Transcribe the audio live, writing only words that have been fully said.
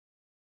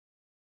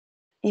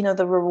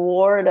the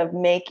reward of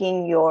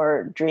making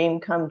your dream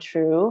come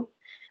true,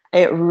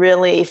 it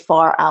really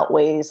far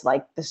outweighs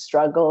like the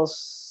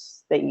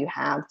struggles that you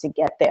have to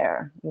get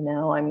there.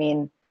 I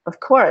mean, of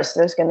course,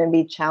 there's going to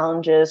be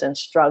challenges and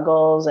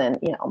struggles and,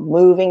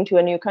 moving to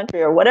a new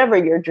country or whatever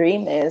your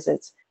dream is,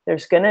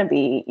 there's going to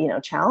be,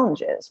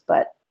 challenges,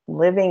 but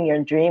living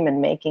your dream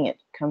and making it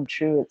come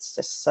true, it's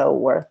just so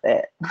worth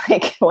it.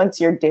 Like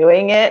once you're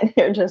doing it,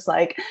 you're just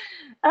like,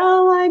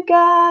 oh my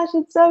gosh,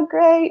 it's so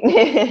great.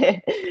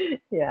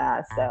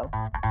 Yeah, so.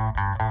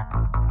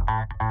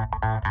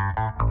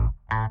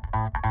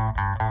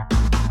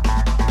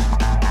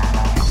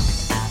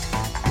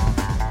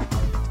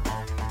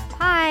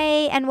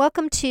 Hi, and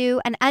welcome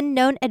to An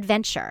Unknown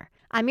Adventure.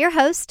 I'm your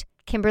host,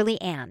 Kimberly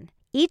Ann.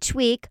 Each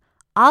week,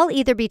 I'll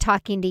either be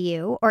talking to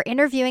you or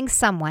interviewing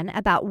someone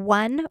about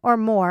one or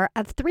more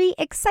of three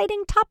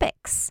exciting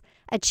topics: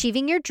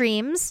 achieving your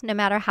dreams, no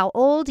matter how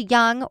old,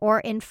 young,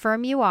 or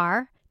infirm you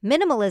are,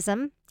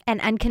 minimalism,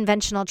 and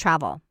unconventional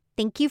travel.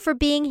 Thank you for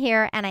being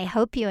here, and I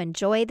hope you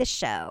enjoy the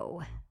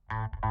show.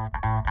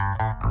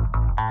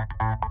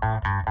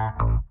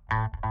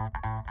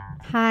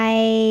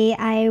 Hi,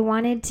 I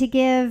wanted to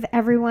give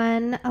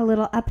everyone a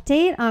little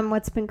update on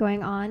what's been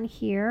going on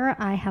here.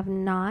 I have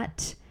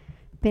not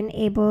been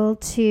able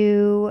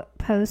to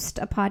post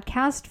a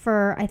podcast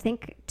for, I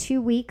think,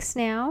 2 weeks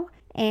now.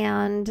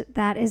 And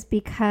that is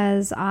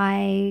because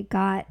I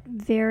got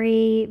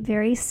very,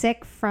 very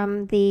sick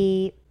from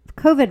the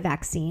COVID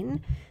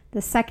vaccine,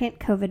 the second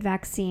COVID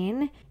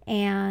vaccine.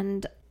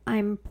 And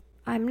I'm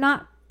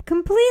not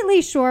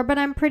completely sure, but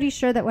I'm pretty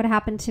sure that what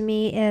happened to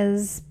me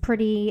is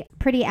pretty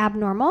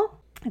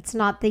abnormal. It's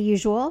not the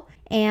usual.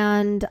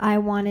 And I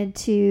wanted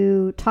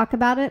to talk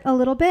about it a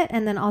little bit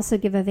and then also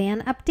give a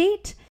van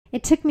update.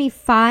 It took me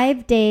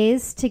 5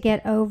 days to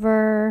get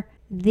over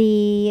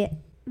the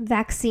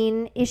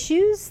vaccine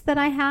issues that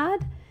I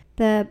had,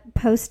 the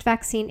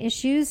post-vaccine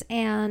issues,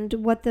 and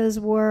what those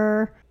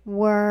were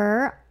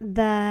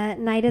the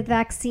night of the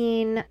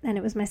vaccine, and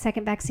it was my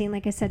second vaccine,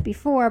 like I said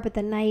before, but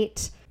the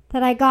night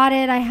that I got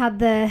it, I had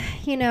the,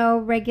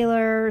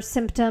 regular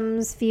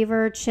symptoms,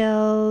 fever,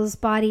 chills,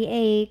 body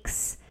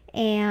aches,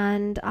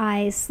 and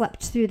I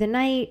slept through the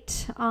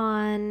night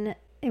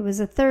it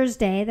was a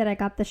Thursday that I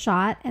got the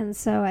shot, and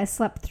so I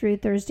slept through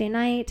Thursday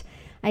night.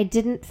 I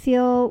didn't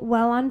feel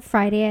well on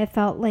Friday. I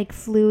felt like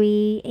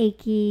flu-y,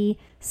 achy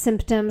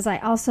symptoms. I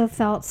also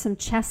felt some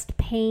chest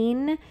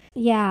pain.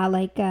 Yeah,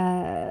 like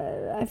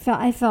I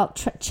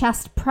felt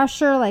chest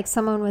pressure, like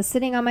someone was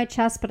sitting on my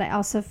chest, but I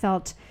also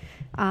felt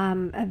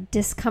of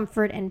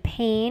discomfort and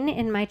pain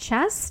in my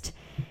chest.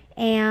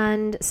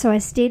 And so I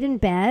stayed in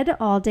bed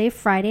all day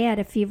Friday. I had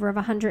a fever of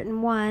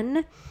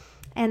 101.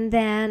 And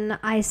then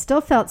I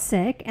still felt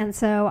sick. And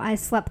so I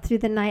slept through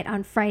the night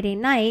on Friday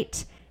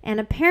night. And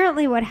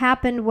apparently what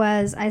happened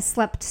was I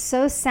slept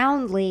so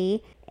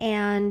soundly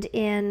and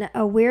in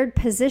a weird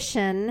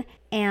position.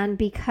 And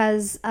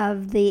because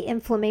of the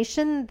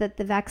inflammation that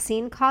the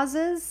vaccine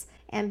causes,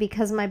 and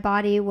because my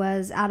body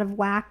was out of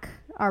whack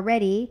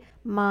already,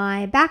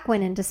 my back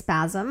went into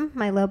spasm.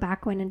 My low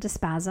back went into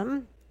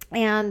spasm.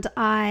 And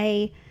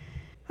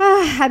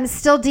I'm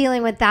still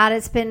dealing with that.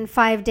 It's been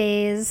 5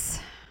 days.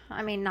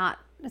 I mean,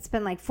 it's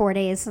been like 4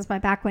 days since my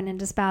back went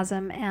into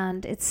spasm,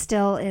 and it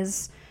still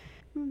is,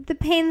 the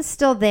pain's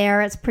still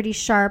there. It's pretty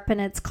sharp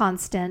and it's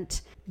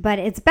constant, but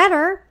it's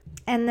better.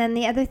 And then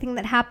the other thing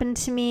that happened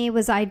to me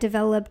was I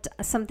developed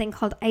something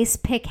called ice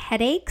pick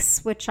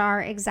headaches, which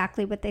are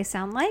exactly what they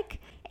sound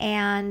like.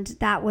 And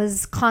that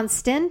was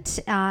constant.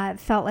 It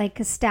felt like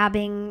a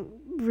stabbing,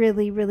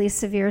 really, really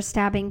severe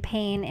stabbing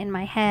pain in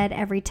my head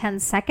every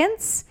 10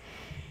 seconds.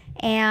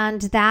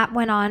 And that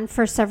went on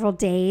for several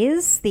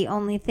days. The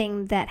only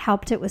thing that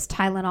helped it was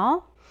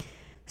Tylenol.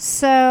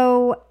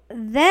 So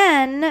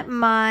then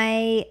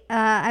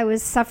I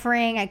was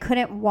suffering. I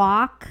couldn't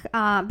walk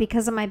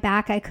because of my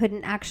back. I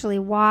couldn't actually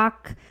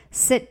walk,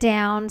 sit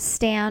down,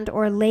 stand,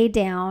 or lay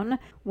down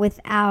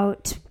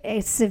without a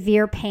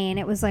severe pain.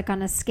 It was like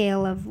on a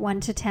scale of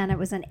 1 to 10, it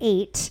was an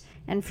 8.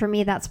 And for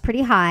me, that's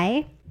pretty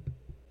high.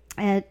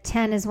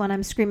 10 is when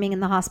I'm screaming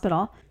in the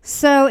hospital.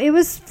 So it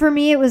was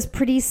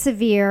pretty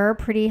severe,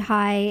 pretty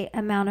high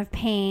amount of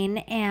pain.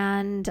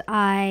 And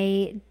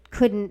I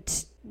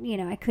couldn't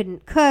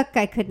cook.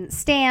 I couldn't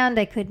stand.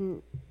 I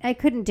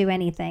couldn't do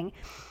anything.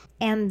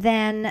 And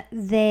then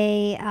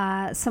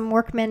some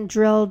workmen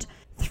drilled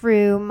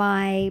through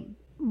my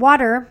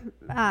water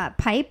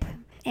pipe.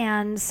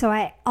 And so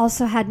I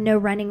also had no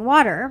running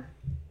water,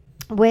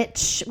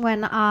 which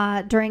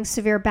during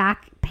severe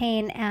back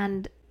pain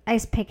and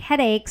ice pick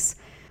headaches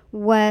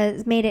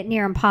made it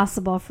near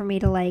impossible for me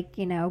to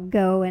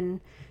go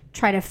and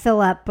try to fill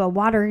up a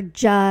water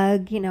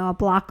jug, a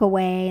block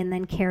away and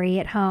then carry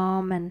it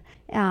home. And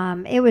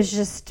it was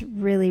just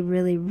really,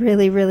 really,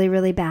 really, really,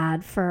 really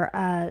bad for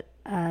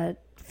a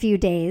few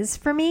days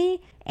for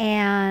me.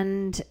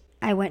 And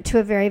I went to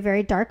a very,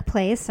 very dark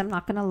place. I'm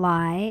not going to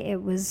lie.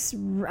 It was,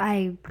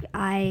 I'm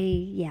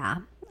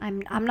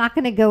not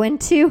going to go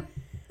into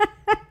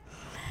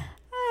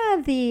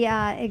the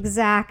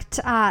exact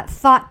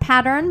thought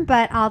pattern,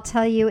 but I'll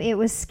tell you, it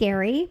was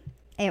scary.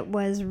 It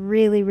was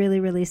really, really,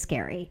 really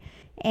scary.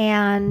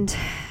 And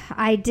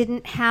I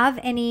didn't have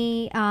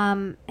any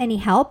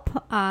help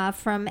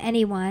from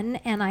anyone,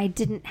 and I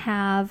didn't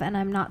have, and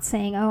I'm not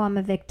saying, oh, I'm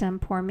a victim,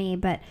 poor me,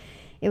 but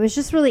it was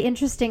just really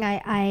interesting.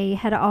 I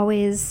had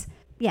always,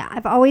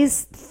 I've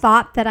always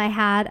thought that I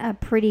had a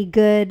pretty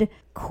good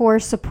core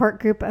support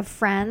group of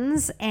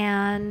friends,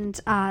 and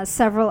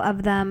several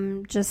of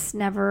them just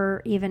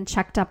never even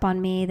checked up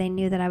on me. They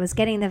knew that I was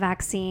getting the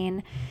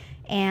vaccine,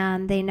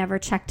 and they never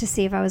checked to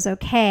see if I was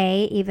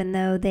okay, even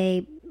though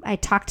I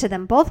talked to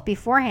them both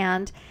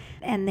beforehand,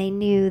 and they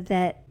knew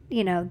that,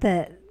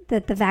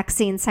 that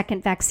the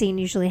second vaccine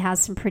usually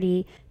has some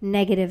pretty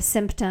negative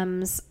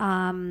symptoms.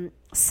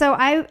 So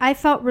I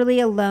felt really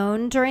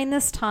alone during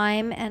this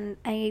time, and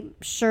I'm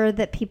sure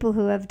that people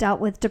who have dealt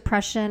with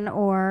depression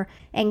or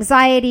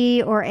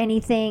anxiety or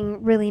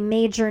anything really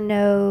major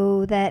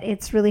know that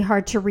it's really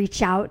hard to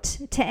reach out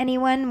to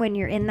anyone when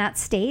you're in that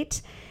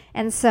state.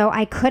 And so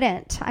I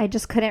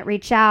just couldn't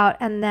reach out.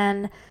 And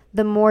then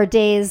the more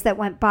days that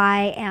went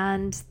by,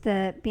 and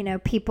the,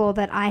 people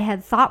that I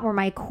had thought were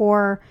my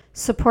core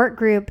support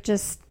group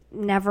just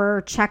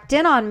never checked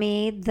in on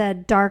me, the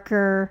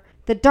darker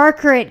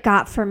it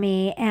got for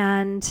me.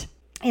 And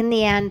in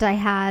the end, I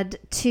had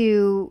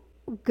two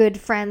good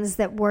friends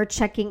that were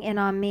checking in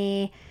on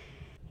me.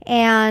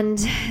 And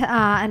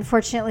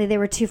unfortunately, they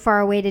were too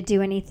far away to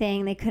do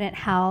anything. They couldn't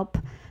help.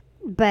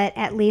 But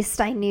at least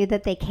I knew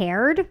that they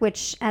cared,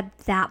 which at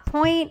that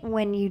point,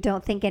 when you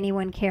don't think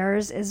anyone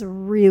cares, is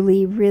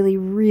really, really,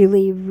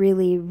 really,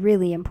 really,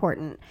 really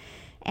important.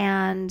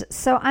 And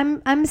so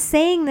I'm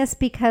saying this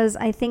because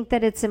I think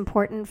that it's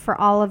important for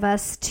all of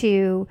us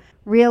to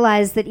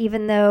realize that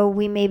even though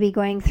we may be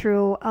going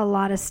through a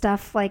lot of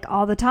stuff like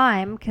all the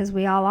time, because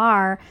we all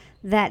are,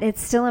 that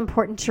it's still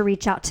important to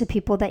reach out to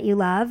people that you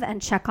love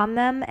and check on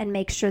them and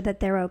make sure that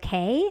they're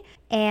okay.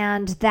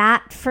 And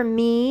that, for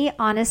me,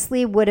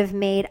 honestly, would have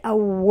made a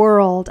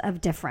world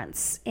of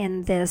difference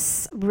in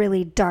this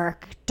really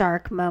dark,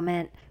 dark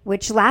moment,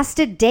 which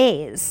lasted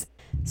days.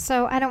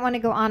 So I don't want to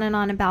go on and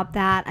on about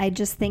that. I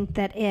just think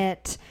that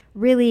it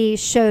really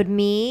showed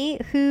me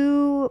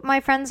who my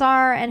friends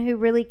are and who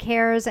really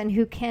cares and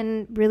who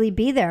can really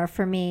be there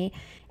for me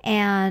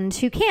and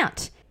who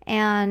can't.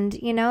 And,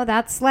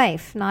 that's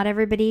life. Not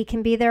everybody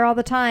can be there all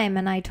the time.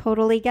 And I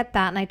totally get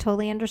that. And I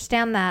totally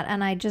understand that.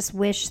 And I just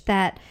wish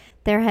that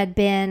there had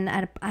been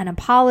an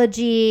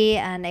apology,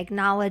 an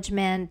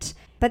acknowledgement,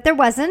 but there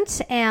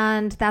wasn't.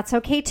 And that's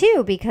okay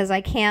too, because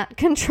I can't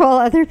control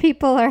other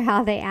people or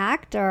how they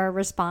act or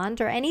respond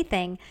or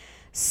anything.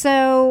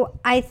 So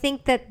I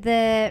think that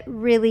the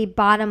really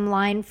bottom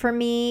line for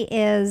me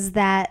is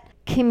that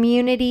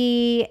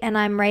community, and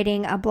I'm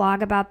writing a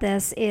blog about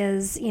this,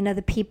 is,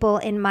 the people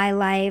in my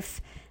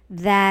life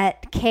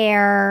that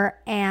care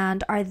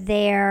and are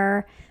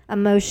there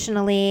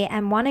emotionally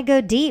and want to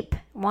go deep,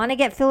 want to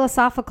get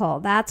philosophical.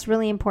 That's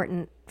really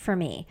important for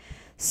me.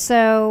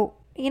 So,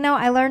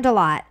 I learned a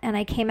lot and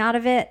I came out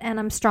of it and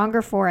I'm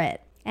stronger for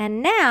it.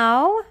 And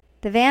now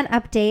the van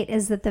update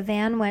is that the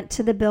van went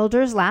to the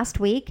builders last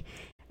week,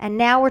 and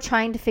now we're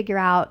trying to figure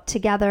out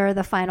together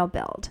the final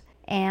build.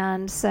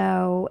 And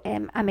so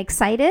I'm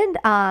excited.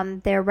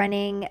 They're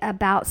running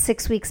about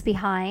 6 weeks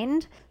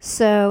behind.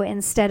 So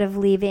instead of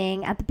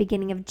leaving at the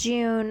beginning of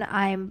June,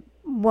 I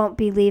won't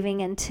be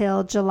leaving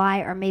until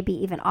July or maybe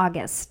even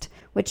August,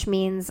 which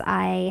means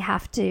I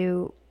have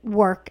to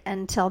work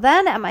until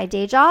then at my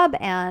day job.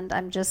 And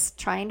I'm just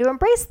trying to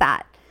embrace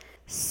that.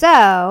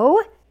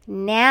 So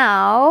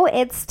now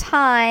it's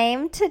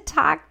time to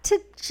talk to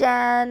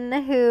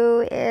Jen,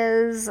 who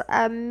is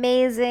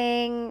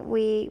amazing.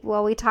 We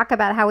talk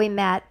about how we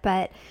met,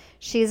 but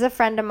she's a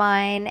friend of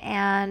mine,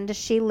 and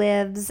she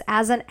lives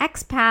as an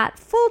expat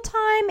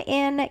full-time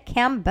in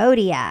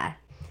Cambodia.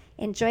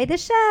 Enjoy the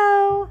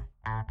show.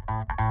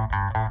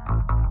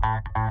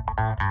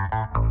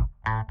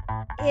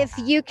 If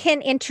you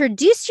can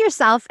introduce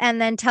yourself and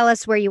then tell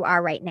us where you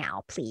are right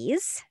now,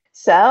 please.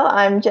 So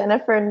I'm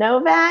Jennifer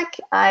Novak.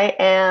 I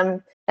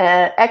am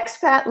an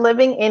expat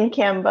living in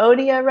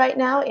Cambodia right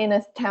now in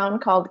a town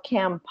called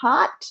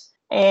Kampot.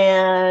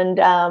 And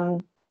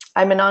I'm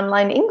an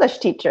online English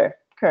teacher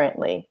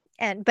currently.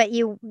 But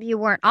you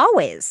weren't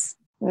always.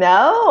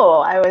 No,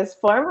 I was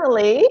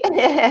formerly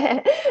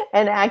an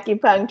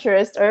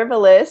acupuncturist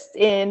herbalist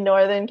in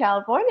Northern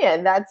California.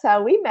 And that's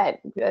how we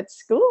met at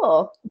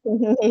school.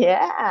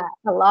 Yeah,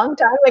 a long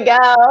time ago.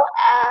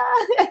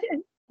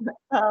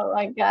 Oh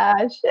my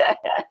gosh.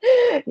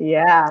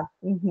 Yeah.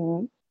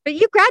 Mm-hmm. But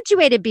you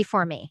graduated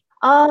before me.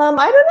 I don't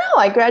know.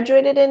 I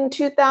graduated in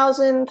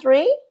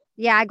 2003.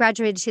 Yeah, I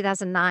graduated in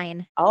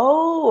 2009.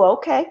 Oh,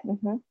 okay.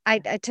 Mm-hmm. I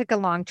took a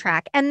long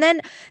track. And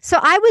then, so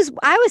I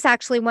was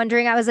actually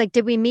wondering, I was like,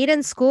 did we meet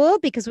in school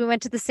because we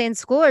went to the same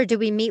school, or did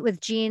we meet with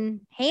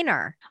Jean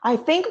Hainer? I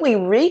think we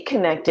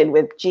reconnected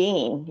with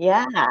Jean.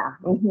 Yeah.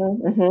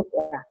 Mm-hmm, mm-hmm,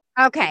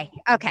 yeah. Okay.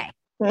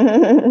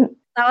 That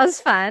was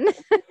fun.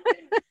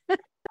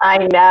 I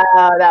know,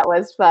 that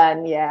was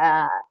fun.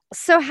 Yeah.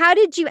 So how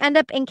did you end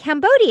up in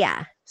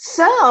Cambodia?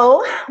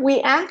 So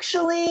we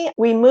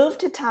moved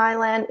to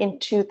Thailand in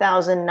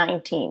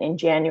 2019, in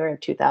January of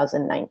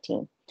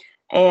 2019.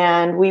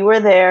 And we were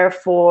there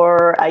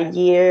for a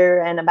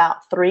year and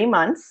about 3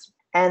 months.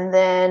 And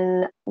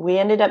then we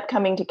ended up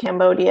coming to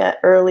Cambodia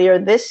earlier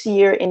this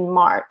year in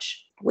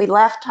March. We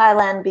left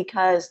Thailand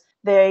because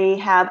they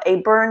have a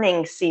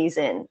burning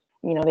season.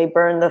 You know, they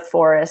burn the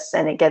forests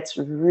and it gets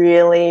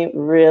really,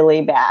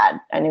 really bad.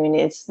 I mean,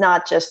 it's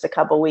not just a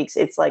couple weeks,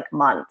 it's like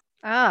months.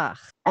 Ugh.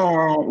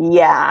 And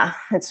yeah,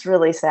 it's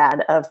really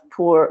sad of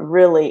poor,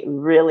 really,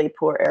 really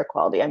poor air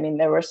quality. I mean,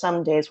 there were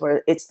some days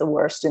where it's the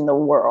worst in the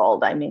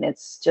world. I mean,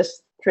 it's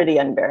just pretty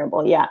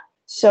unbearable. Yeah.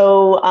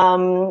 So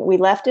we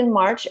left in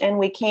March and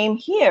we came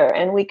here,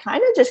 and we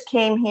kind of just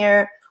came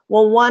here.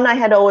 Well, one, I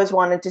had always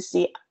wanted to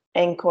see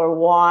Angkor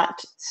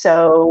Wat.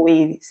 So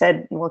we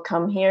said, we'll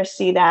come here,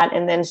 see that.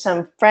 And then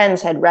some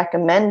friends had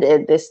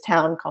recommended this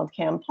town called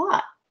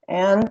Kampot.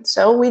 And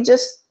so we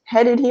just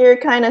headed here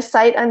kind of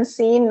sight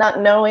unseen, not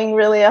knowing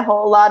really a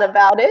whole lot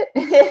about it.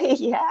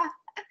 Yeah.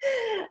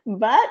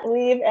 But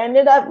we've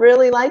ended up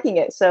really liking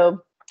it.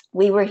 So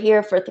we were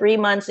here for 3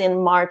 months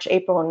in March,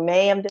 April, and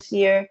May of this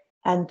year.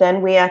 And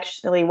then we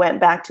actually went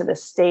back to the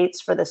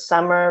States for the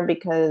summer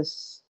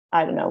because,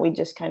 I don't know, we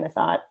just kind of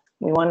thought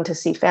we wanted to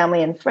see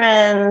family and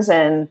friends,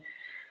 and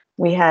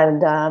we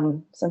had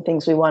some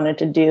things we wanted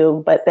to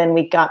do. But then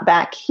we got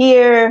back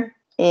here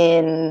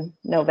in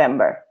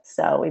November.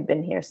 So we've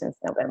been here since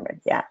November.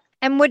 Yeah.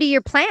 And what are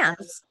your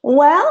plans?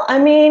 Well, I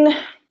mean,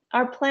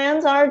 our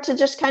plans are to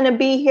just kind of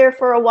be here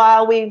for a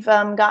while. We've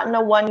gotten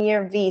a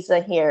 1-year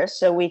visa here,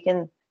 so we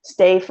can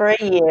stay for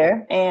a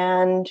year.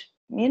 And,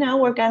 you know,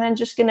 we're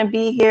just going to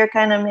be here,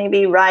 kind of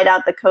maybe ride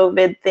out the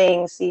COVID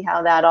thing, see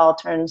how that all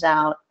turns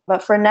out.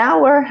 But for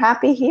now, we're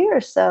happy here.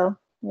 So,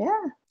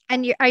 yeah.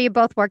 And are you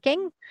both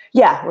working?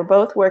 Yeah, we're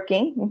both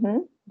working. Mm-hmm.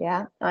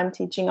 Yeah, I'm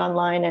teaching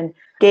online, and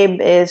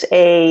Gabe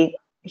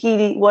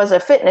he was a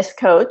fitness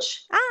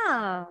coach.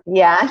 Oh.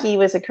 Yeah, he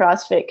was a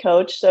CrossFit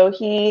coach. So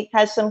he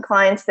has some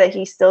clients that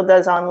he still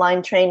does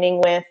online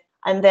training with.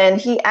 And then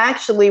he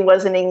actually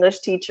was an English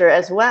teacher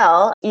as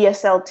well,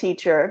 ESL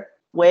teacher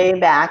way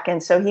back.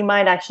 And so he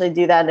might actually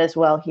do that as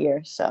well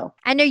here. So.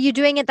 And are you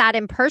doing that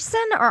in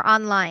person or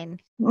online?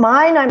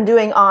 Mine, I'm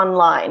doing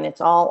online.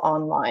 It's all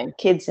online.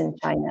 Kids in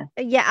China.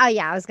 Yeah. Oh,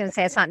 yeah. I was going to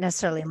say it's not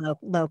necessarily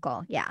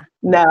local. Yeah.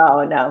 No.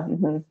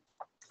 Mm-hmm.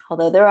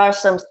 Although there are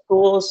some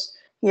schools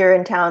here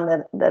in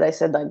town that I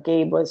said that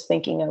Gabe was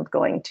thinking of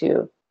going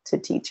to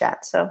teach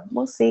at. So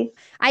we'll see.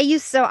 I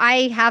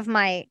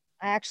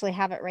actually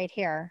have it right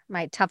here,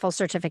 my TOEFL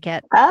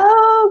certificate.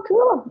 Oh,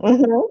 cool.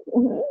 Mm-hmm,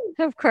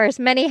 mm-hmm. Of course,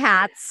 many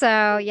hats.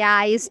 So yeah,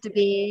 I used to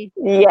be.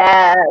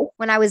 Yeah.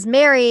 When I was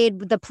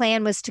married, the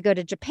plan was to go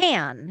to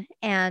Japan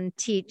and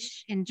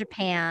teach in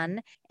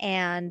Japan.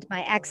 And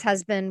my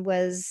ex-husband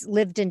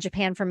lived in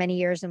Japan for many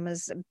years and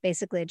was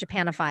basically a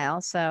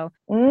Japanophile. So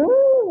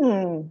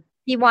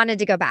he wanted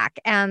to go back.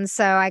 And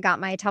so I got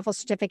my TOEFL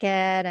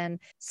certificate and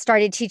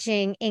started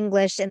teaching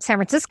English in San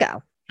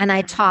Francisco. And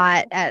I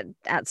taught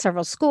at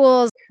several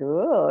schools.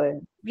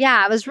 Cool.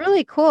 Yeah, it was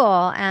really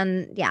cool.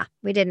 And yeah,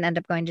 we didn't end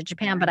up going to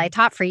Japan, but I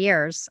taught for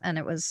years and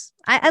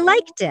I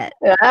liked it.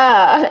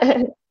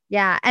 Yeah.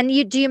 Yeah.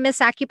 And do you miss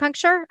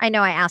acupuncture? I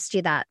know I asked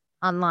you that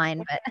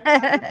online, but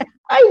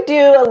I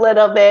do a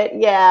little bit.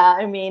 Yeah.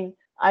 I mean,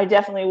 I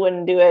definitely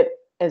wouldn't do it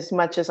as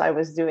much as I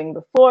was doing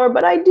before,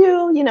 but I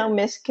do,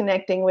 miss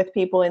connecting with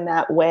people in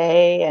that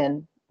way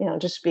and,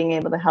 just being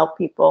able to help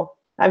people.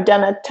 I've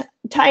done a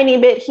tiny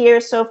bit here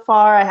so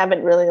far. I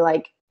haven't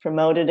really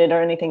promoted it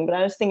or anything, but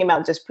I was thinking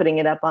about just putting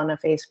it up on a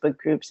Facebook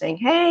group saying,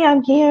 hey,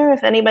 I'm here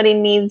if anybody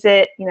needs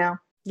it,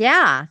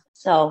 Yeah.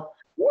 So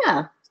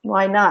yeah,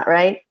 why not,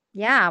 right?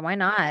 Yeah, why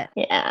not?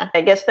 Yeah.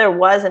 I guess there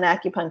was an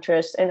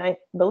acupuncturist, and I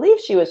believe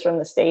she was from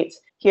the States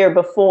here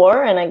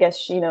before. And I guess,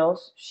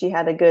 she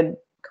had a good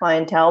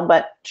clientele,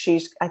 but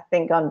she's, I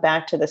think, gone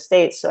back to the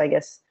States. So I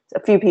guess a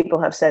few people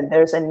have said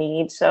there's a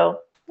need. So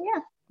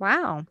yeah.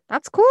 Wow.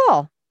 That's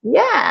cool.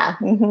 Yeah.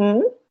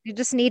 Mm-hmm. You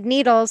just need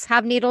needles.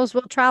 Have needles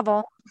will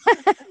travel.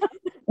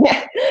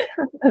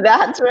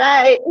 That's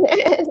right.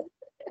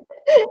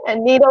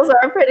 And needles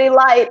are pretty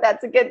light.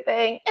 That's a good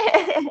thing.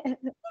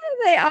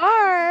 They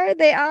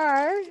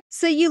are.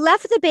 So you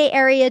left the Bay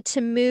Area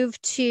to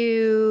move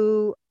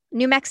to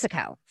New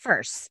Mexico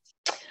first.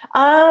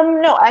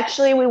 No,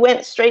 actually we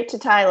went straight to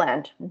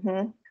Thailand.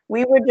 Mm-hmm.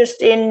 We were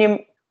just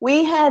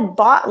we had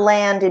bought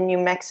land in New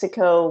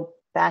Mexico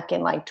back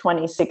in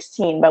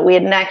 2016, but we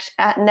had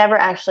never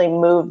actually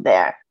moved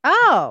there.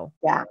 Oh.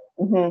 Yeah.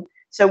 Mm-hmm.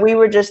 So we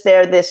were just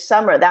there this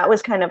summer. That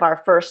was kind of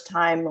our first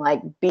time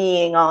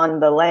being on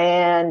the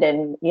land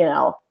and,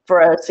 for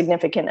a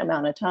significant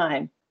amount of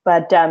time.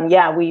 But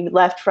yeah, we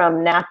left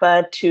from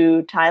Napa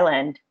to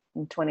Thailand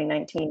in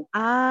 2019.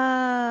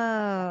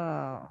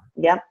 Oh.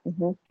 Yep.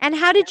 Mm-hmm. And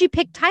how did you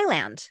pick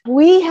Thailand?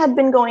 We had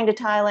been going to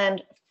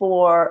Thailand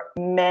for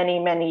many,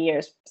 many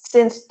years,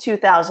 since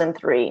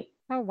 2003.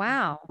 Oh,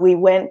 wow. We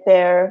went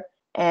there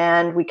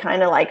and we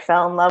kind of like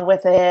fell in love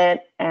with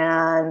it.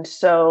 And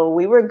so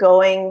we were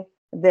going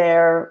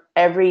there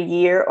every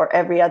year or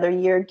every other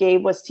year.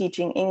 Gabe was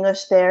teaching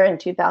English there in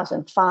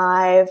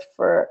 2005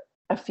 for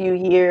a few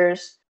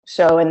years.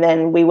 So, and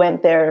then we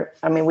went there.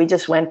 I mean, we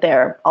just went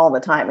there all the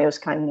time. It was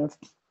kind of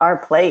our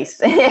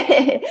place.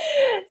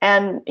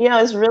 And,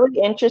 it's really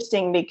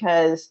interesting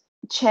because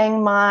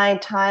Chiang Mai,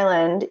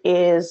 Thailand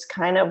is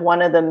kind of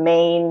one of the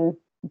main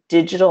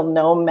digital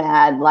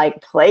nomad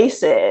like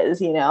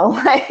places,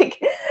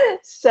 like,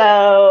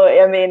 so,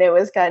 I mean, it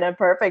was kind of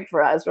perfect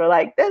for us. We're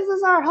like, this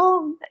is our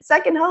home,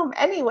 second home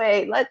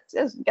anyway, let's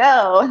just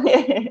go.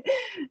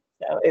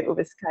 So it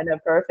was kind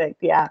of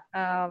perfect. Yeah.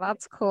 Oh,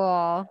 that's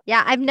cool.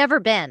 Yeah, I've never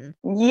been.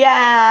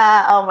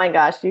 Yeah. Oh my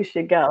gosh, you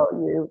should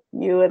go.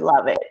 You would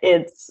love it.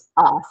 It's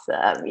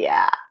awesome.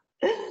 Yeah.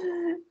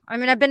 I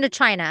mean, I've been to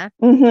China,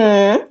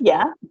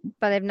 Yeah.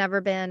 but I've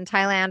never been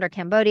Thailand or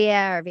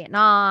Cambodia or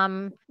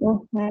Vietnam,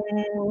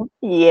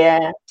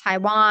 Yeah.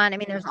 Taiwan. I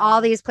mean, there's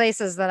all these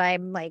places that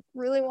I'm like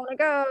really want to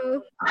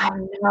go. I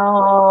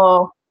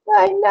know.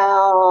 I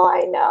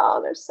know.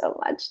 There's so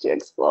much to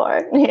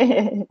explore.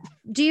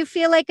 Do you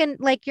feel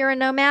like you're a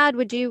nomad?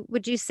 Would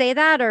you say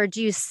that, or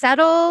do you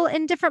settle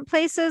in different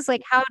places?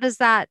 Like, how does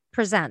that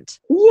present?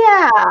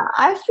 Yeah,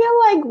 I feel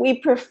like we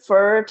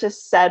prefer to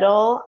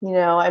settle.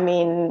 I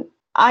mean,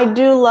 I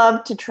do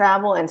love to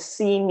travel and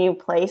see new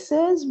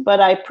places, but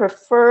I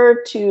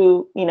prefer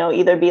to,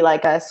 either be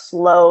like a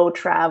slow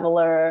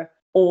traveler,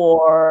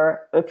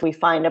 or if we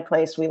find a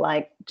place we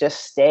like,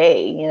 just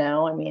stay,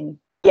 I mean,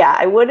 yeah,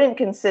 I wouldn't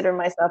consider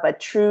myself a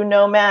true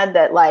nomad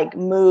that like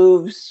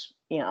moves,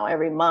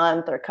 every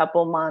month or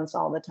couple months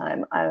all the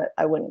time.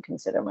 I wouldn't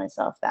consider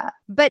myself that.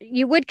 But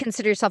you would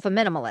consider yourself a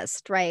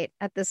minimalist, right?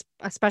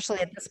 Especially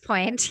at this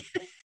point.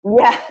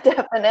 Yeah,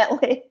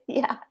 definitely.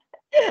 Yeah.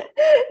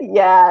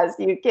 Yes,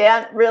 you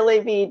can't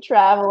really be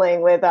traveling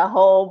with a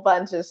whole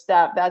bunch of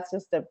stuff. That's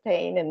just a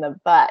pain in the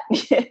butt.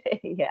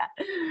 Yeah.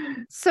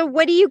 So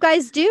what do you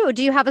guys do?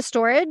 Do you have a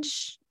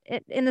storage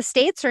in the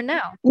States or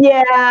no?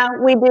 Yeah,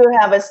 we do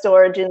have a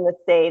storage in the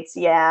States.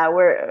 Yeah,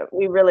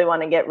 we really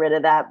want to get rid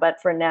of that, but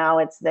for now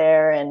it's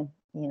there, and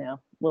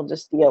we'll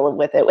just deal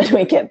with it when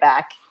we get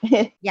back.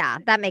 Yeah,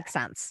 that makes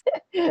sense.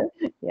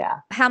 Yeah.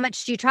 How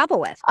much do you travel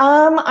with?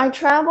 I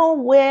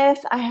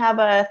have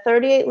a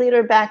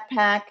 38-liter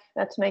backpack.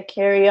 That's my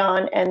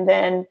carry-on. And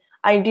then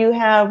I do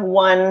have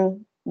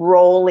one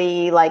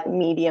rolly, like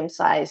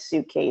medium-sized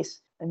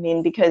suitcase. I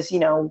mean, because,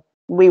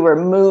 we were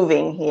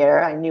moving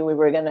here. I knew we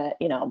were going to,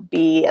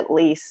 be at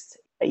least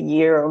a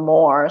year or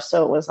more.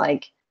 So it was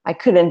like, I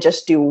couldn't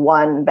just do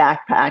one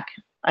backpack.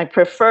 I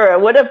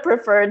would have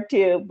preferred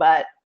to,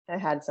 but I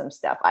had some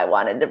stuff I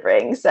wanted to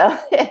bring. So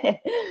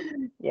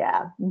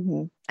yeah.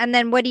 Mm-hmm. And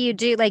then what do you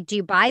do? Like, do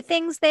you buy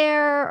things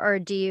there, or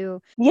do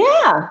you?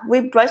 Yeah,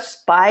 we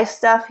just buy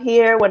stuff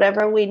here,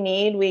 whatever we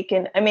need.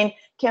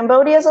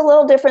 Cambodia is a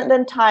little different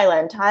than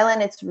Thailand.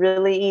 Thailand, it's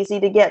really easy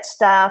to get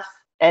stuff.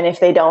 And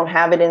if they don't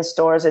have it in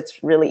stores,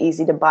 it's really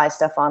easy to buy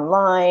stuff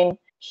online.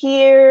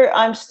 Here,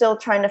 I'm still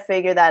trying to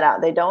figure that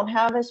out. They don't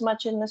have as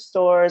much in the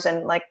stores.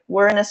 And like,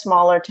 we're in a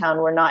smaller town.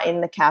 We're not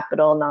in the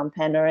capital, Phnom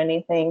Penh or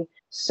anything.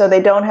 So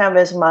they don't have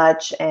as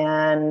much.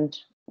 And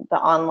the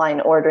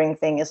online ordering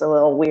thing is a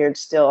little weird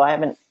still. I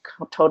haven't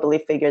totally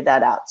figured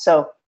that out.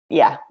 So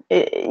yeah,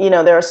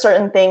 there are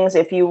certain things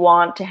if you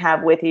want to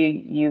have with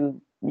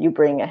you, you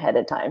bring ahead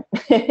of time.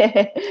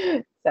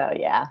 So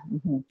yeah.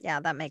 Mm-hmm. Yeah,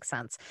 that makes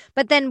sense.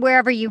 But then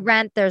wherever you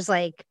rent, there's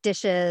like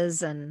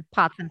dishes and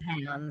pots and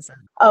pans.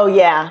 Oh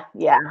yeah.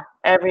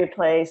 Every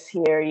place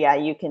here, yeah,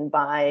 you can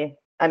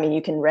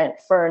you can rent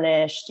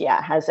furnished. Yeah,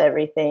 it has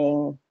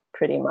everything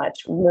pretty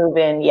much. Move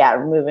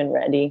in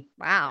ready.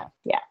 Wow.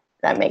 Yeah,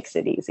 that makes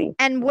it easy.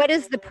 And what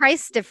is the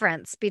price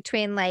difference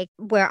between like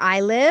where I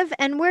live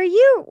and where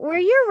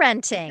you're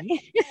renting?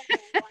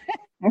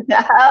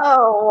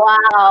 Oh,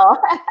 wow.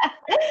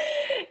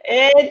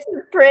 It's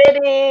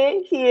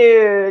pretty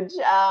huge.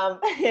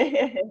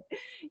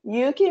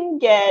 You can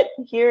get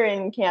here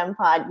in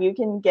Kampot, you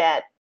can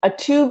get a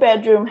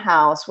 2-bedroom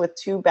house with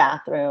 2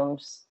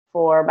 bathrooms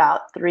for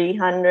about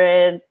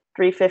 $300,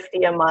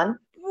 $350 a month.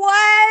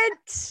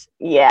 What?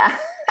 Yeah.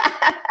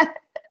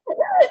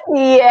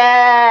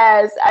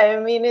 Yes. I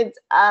mean, it's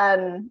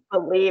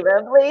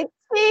unbelievably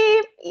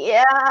cheap.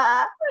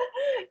 Yeah.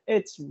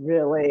 It's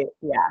really,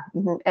 yeah.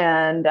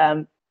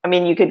 And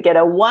you could get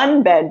a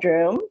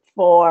 1-bedroom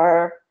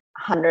for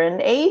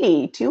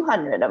 180,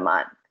 200 a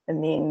month. I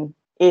mean,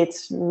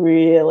 it's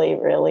really,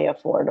 really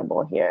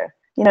affordable here.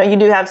 You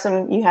do have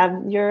you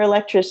have your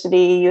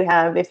electricity,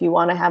 if you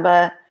want to have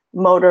a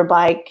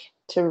motorbike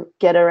to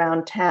get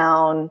around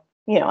town,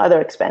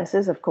 other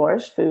expenses, of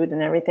course, food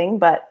and everything,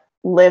 but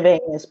living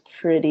is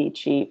pretty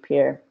cheap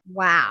here.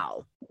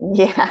 Wow.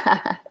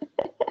 Yeah.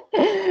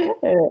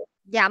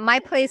 Yeah, my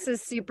place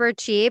is super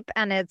cheap,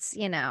 and it's,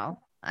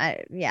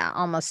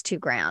 almost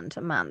 $2,000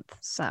 a month.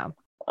 So.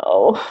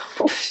 Oh,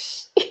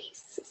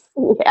 Jesus.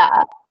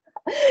 Yeah.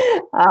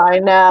 I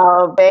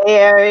know. Bay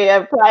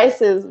Area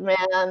prices,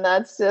 man.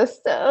 That's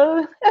just.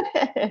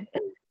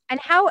 And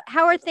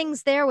how are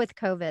things there with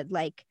COVID?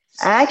 Like,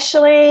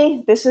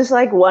 Actually, this is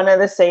like one of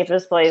the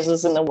safest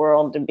places in the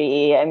world to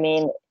be. I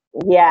mean,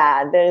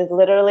 yeah, there's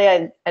literally,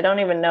 I don't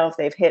even know if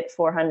they've hit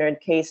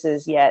 400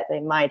 cases yet. They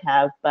might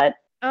have, but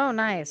oh,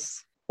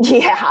 nice.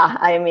 yeah,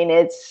 I mean,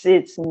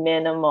 it's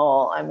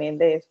minimal. I mean,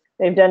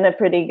 they've done a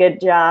pretty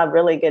good job,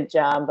 really good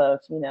job of,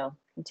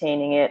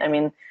 containing it. I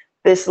mean,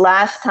 this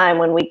last time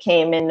when we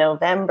came in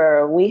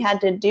November, we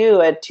had to do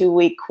a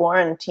 2-week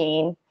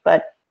quarantine,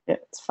 but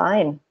it's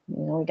fine.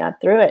 We got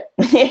through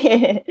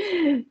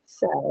it.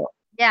 So,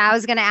 Yeah, I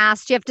was going to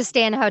ask, do you have to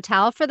stay in a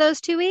hotel for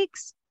those 2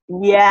 weeks?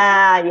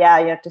 yeah,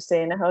 you have to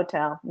stay in a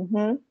hotel.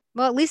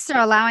 Well, at least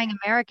they're allowing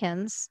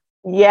Americans.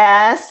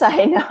 Yes,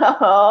 I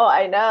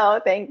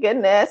know. Thank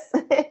goodness.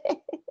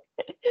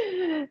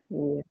 Yeah,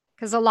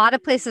 Because a lot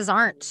of places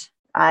aren't.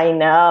 I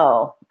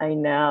know.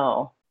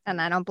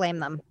 And I don't blame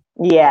them.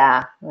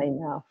 Yeah, I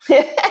know.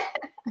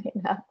 I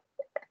know.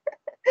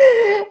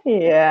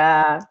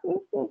 Yeah.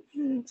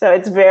 So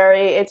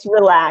it's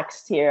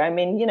relaxed here. I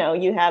mean,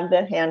 you have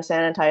the hand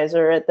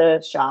sanitizer at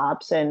the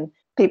shops and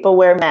people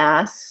wear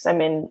masks. I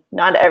mean,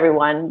 not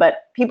everyone,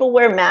 but people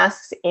wear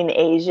masks in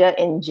Asia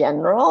in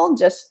general,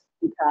 just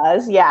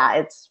because, yeah,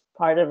 it's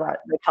part of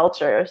the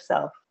culture.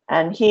 So,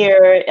 and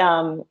here,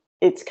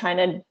 it's kind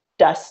of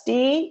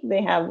dusty.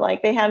 They have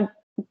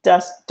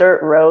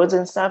dirt roads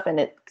and stuff, and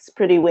it's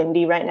pretty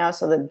windy right now.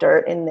 So the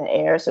dirt in the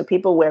air. So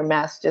people wear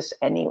masks just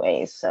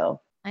anyway. So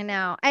I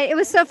know. It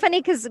was so funny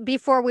because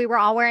before we were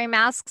all wearing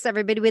masks,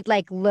 everybody would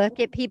like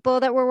look at people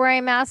that were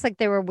wearing masks like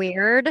they were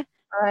weird.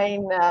 I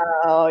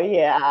know,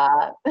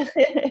 yeah.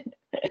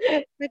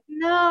 But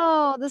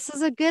no, this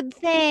is a good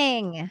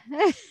thing.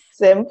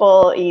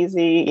 Simple,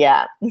 easy,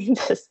 yeah.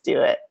 Just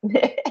do it.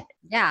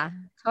 Yeah,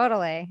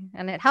 totally.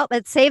 And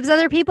it saves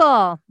other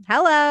people.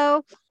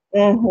 Hello.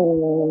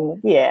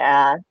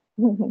 Yeah.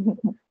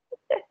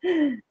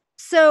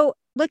 So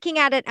looking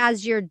at it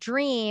as your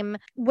dream,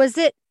 was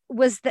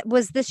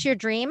this your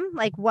dream?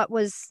 What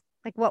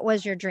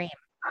was your dream?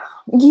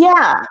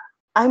 Yeah.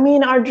 I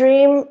mean, our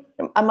dream,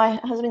 my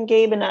husband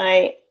Gabe and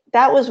I,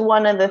 that was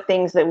one of the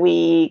things that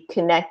we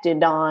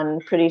connected on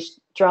pretty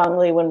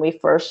strongly when we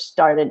first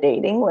started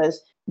dating,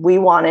 was we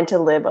wanted to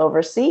live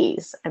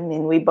overseas. I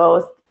mean, we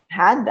both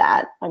had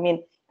that. I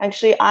mean,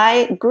 actually,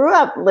 I grew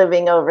up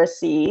living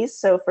overseas.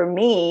 So for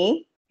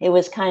me, it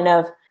was kind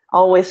of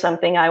always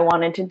something I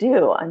wanted to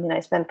do. I mean,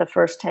 I spent the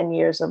first 10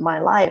 years of my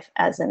life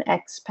as an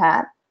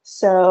expat.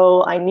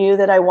 So I knew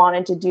that I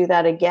wanted to do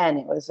that again.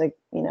 It was a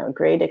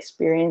great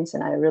experience,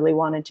 and I really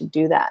wanted to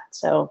do that.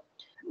 So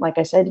like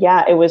I said,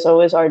 yeah, it was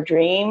always our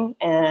dream.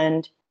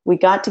 And we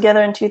got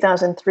together in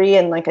 2003.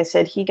 And like I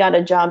said, he got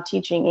a job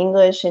teaching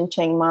English in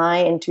Chiang Mai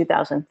in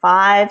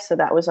 2005. So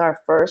that was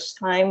our first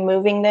time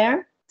moving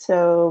there.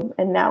 So,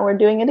 and now we're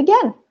doing it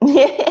again.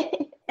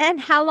 And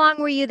how long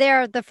were you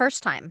there the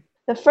first time?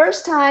 The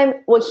first time,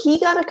 well, he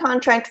got a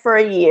contract for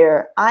a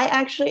year. I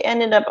actually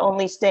ended up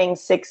only staying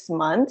 6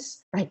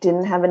 months. I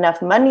didn't have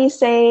enough money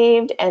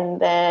saved. And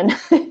then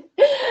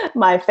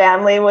my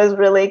family was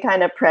really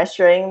kind of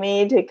pressuring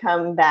me to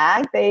come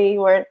back. They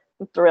weren't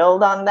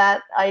thrilled on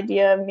that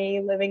idea of me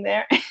living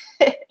there.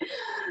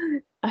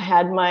 I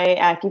had my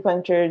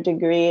acupuncture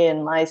degree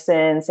and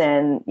license,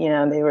 and,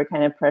 they were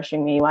kind of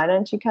pressuring me, why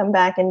don't you come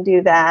back and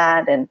do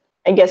that? And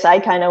I guess I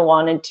kind of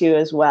wanted to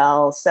as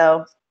well.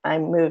 So I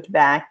moved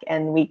back,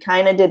 and we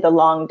kind of did the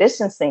long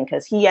distance thing,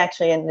 because he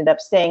actually ended up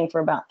staying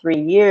for about 3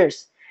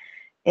 years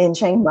in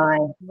Chiang Mai.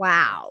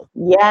 Wow.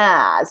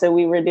 Yeah. So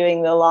we were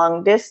doing the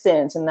long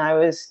distance, and I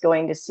was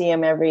going to see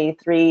him every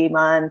 3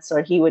 months,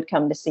 or he would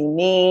come to see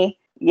me.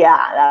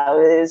 Yeah, that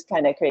was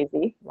kind of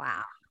crazy.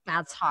 Wow.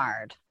 That's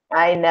hard.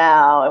 I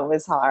know, it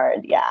was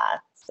hard. Yeah.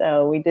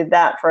 So we did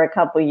that for a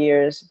couple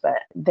years,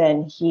 but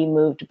then he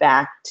moved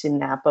back to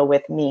Napa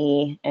with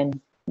me, and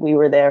we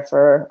were there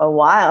for a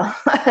while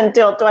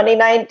until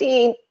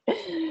 2019.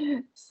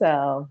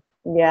 So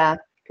yeah,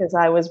 because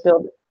I was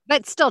building.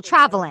 But still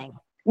traveling.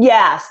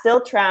 Yeah,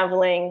 still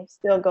traveling,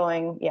 still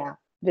going, yeah,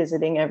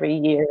 visiting every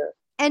year.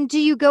 And do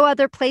you go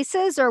other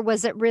places, or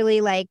was it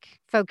really like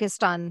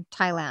focused on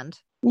Thailand?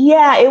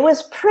 Yeah, it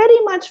was pretty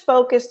much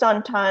focused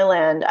on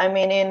Thailand. I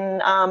mean, in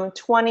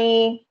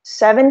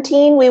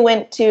 2017, we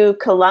went to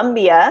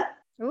Colombia.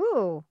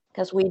 Ooh.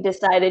 Because we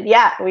decided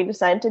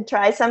to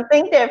try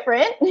something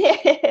different.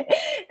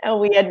 And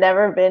we had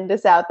never been to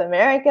South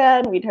America,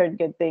 and we'd heard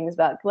good things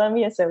about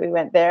Colombia. So we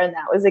went there, and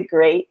that was a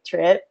great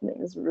trip. It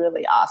was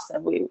really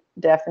awesome. We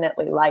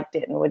definitely liked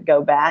it and would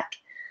go back.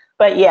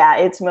 But yeah,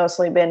 it's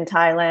mostly been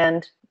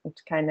Thailand.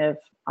 It's kind of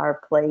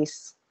our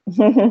place.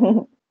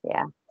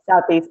 Yeah.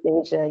 Southeast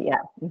Asia.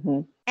 Yeah.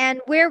 Mm-hmm.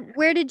 And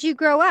where did you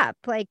grow up?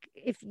 Like,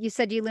 if you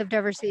said you lived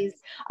overseas.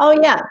 Oh,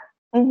 yeah.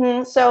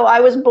 Mm-hmm. So I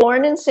was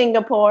born in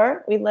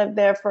Singapore. We lived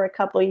there for a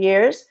couple of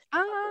years.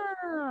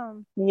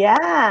 Oh.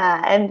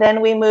 Yeah. And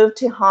then we moved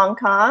to Hong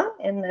Kong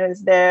and I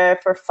was there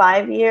for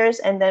 5 years.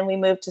 And then we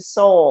moved to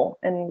Seoul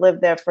and lived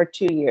there for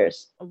 2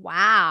 years.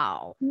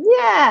 Wow.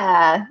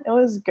 Yeah, it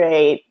was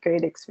great.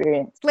 Great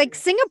experience. Like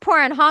Singapore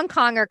and Hong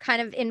Kong are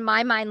kind of, in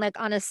my mind, like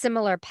on a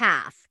similar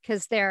path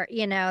because they're,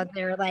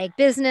 they're like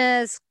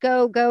business,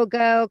 go, go,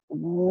 go.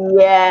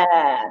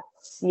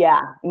 Yes.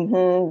 Yeah.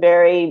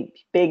 Very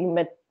big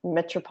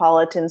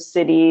metropolitan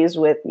cities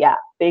with,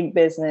 big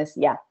business.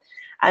 Yeah.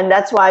 And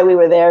that's why we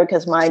were there,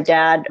 because my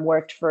dad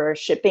worked for a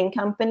shipping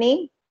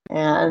company.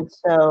 And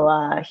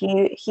so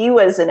he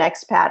was an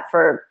expat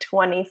for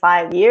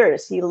 25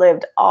 years. He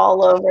lived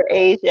all over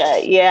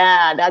Asia.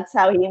 Yeah, that's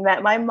how he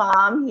met my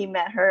mom. He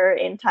met her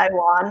in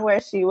Taiwan,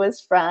 where she was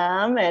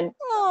from. And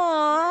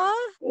Aww.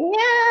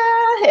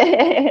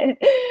 yeah.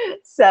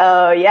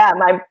 So yeah,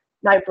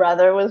 my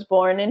brother was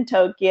born in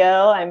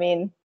Tokyo. I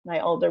mean,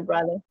 my older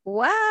brother.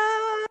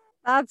 Wow.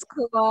 That's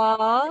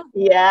cool.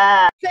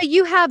 Yeah. So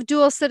you have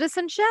dual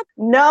citizenship?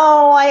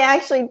 No, I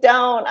actually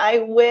don't. I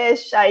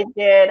wish I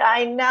did.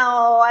 I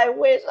know. I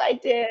wish I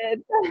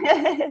did.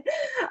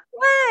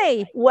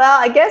 Why?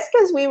 Well, I guess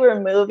because we were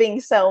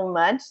moving so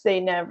much, they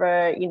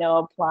never,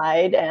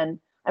 applied. And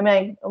I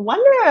mean, I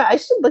wonder, I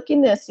should look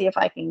into see if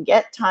I can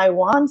get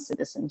Taiwan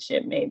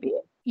citizenship, maybe.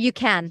 You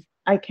can.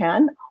 I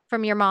can?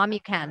 From your mom, you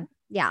can.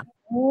 Yeah.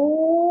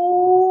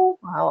 Oh,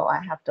 wow.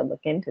 I have to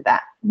look into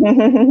that.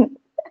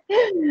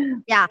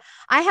 Yeah.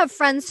 I have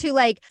friends who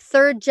like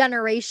third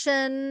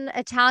generation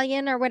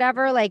Italian or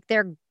whatever, like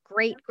their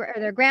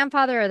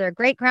grandfather or their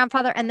great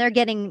grandfather, and they're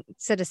getting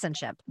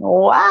citizenship.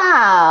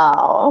 Wow.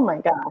 Oh my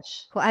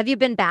gosh. Cool. Have you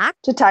been back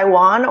to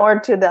Taiwan or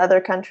to the other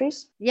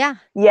countries? Yeah.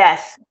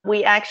 Yes.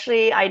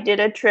 I did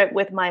a trip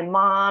with my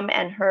mom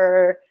and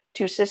her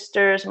two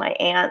sisters, my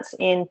aunts,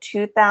 in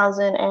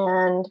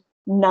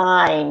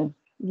 2009.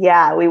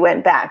 Yeah, we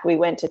went back. We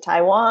went to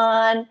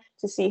Taiwan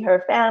to see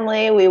her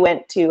family. We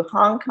went to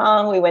Hong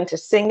Kong. We went to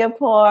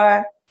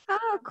Singapore.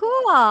 Oh,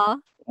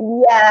 cool.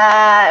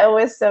 Yeah, it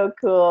was so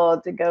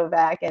cool to go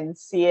back and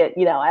see it,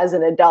 as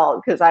an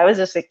adult, because I was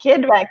just a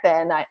kid back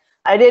then. I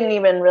didn't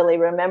even really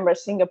remember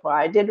Singapore.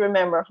 I did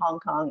remember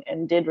Hong Kong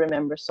and did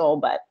remember Seoul,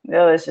 but it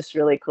was just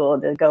really cool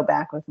to go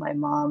back with my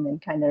mom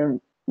and kind of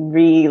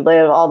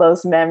relive all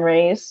those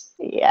memories.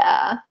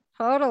 Yeah.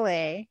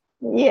 Totally.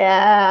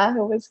 Yeah,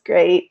 it was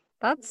great.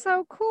 That's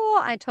so cool.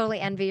 I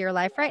totally envy your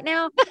life right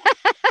now.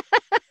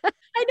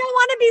 I don't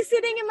want to be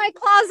sitting in my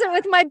closet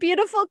with my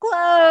beautiful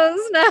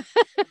clothes.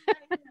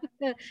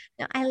 No,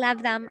 I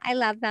love them. I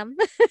love them.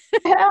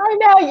 I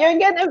know, you're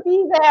going to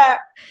be there.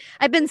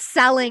 I've been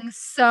selling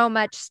so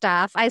much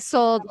stuff. I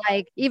sold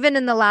even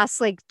in the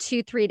last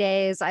 2-3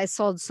 days, I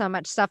sold so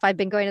much stuff. I've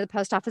been going to the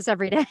post office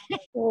every day.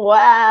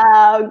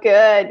 Wow,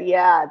 good.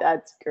 Yeah,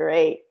 that's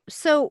great.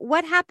 So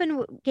what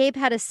happened? Gabe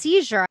had a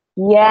seizure.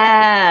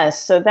 Yeah,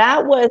 so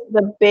that was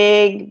the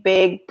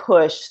big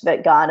push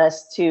that got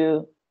us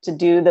to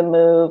do the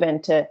move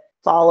and to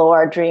follow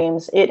our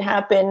dreams. It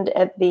happened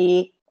at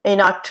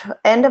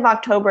end of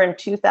October in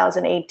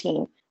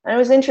 2018. And it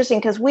was interesting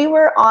because we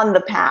were on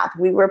the path.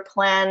 We were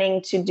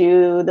planning to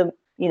do the,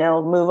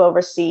 move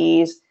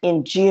overseas.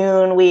 In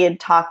June, we had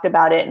talked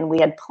about it and we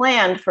had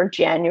planned for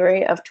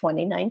January of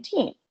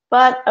 2019.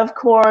 But of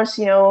course,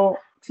 a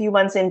few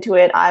months into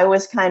it, I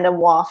was kind of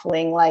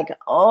waffling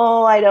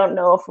I don't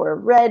know if we're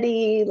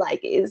ready.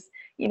 Is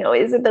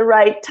it the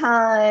right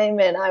time?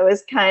 And I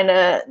was kind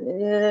of,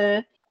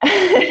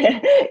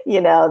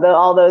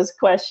 all those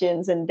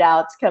questions and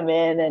doubts come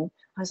in. And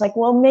I was like,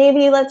 well,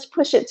 maybe let's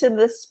push it to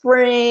the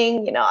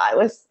spring. I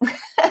was,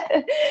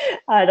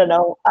 I don't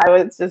know. I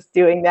was just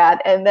doing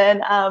that. And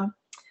then,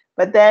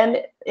 but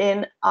then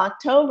in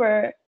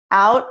October,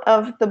 out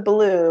of the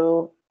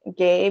blue,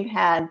 Gabe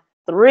had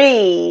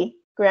 3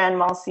 grand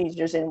mal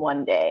seizures in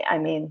one day. I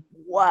mean,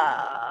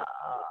 wow.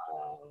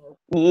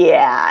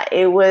 Yeah,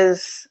 it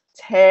was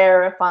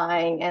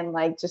terrifying and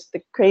just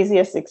the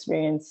craziest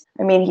experience.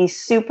 I mean, he's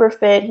super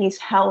fit, he's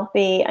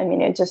healthy. I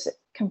mean, it just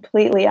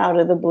completely out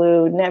of the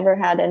blue, never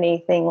had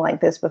anything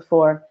like this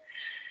before.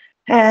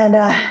 And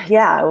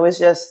it was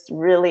just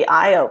really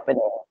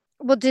eye-opening.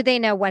 Well, do they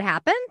know what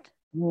happened?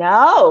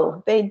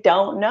 No, they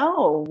don't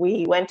know.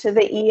 We went to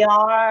the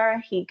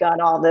ER, he got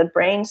all the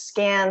brain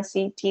scan,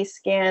 CT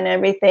scan,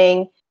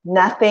 everything.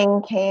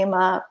 Nothing came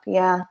up.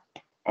 Yeah.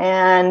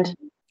 And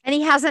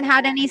he hasn't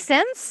had any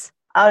since?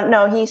 Oh,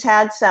 no, he's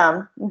had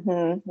some.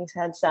 He's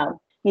had some.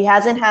 He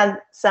hasn't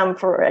had some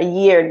for a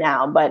year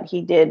now, but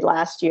he did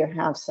last year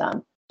have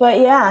some. But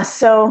yeah,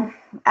 so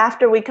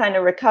after we kind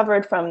of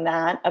recovered from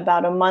that,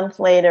 about a month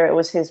later, it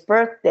was his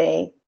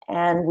birthday.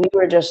 And we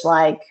were just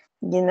like,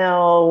 you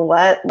know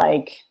what?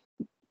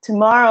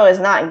 Tomorrow is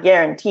not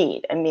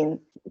guaranteed. I mean,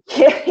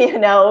 it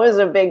was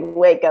a big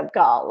wake-up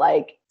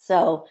call.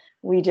 So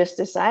we just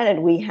decided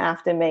we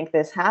have to make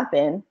this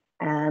happen.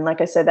 And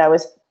like I said, that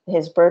was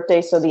his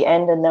birthday, so the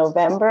end of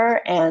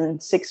November,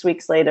 and 6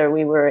 weeks later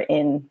we were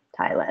in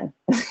Thailand.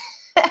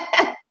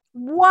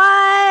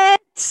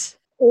 What?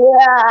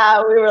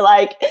 Yeah, we were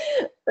like,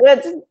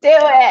 let's do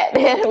it.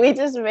 And we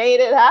just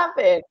made it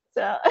happen.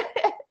 So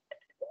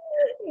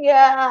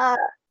Yeah,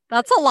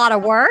 That's a lot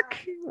of work.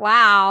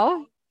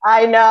 Wow.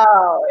 I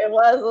know. It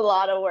was a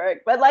lot of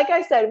work. But like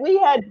I said, we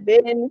had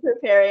been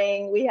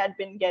preparing, we had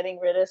been getting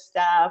rid of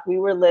stuff. We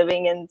were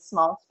living in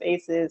small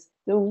spaces.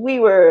 So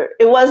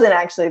it wasn't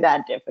actually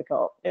that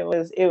difficult. It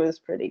was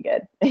pretty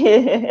good.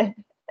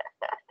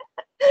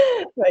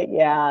 But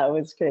yeah, it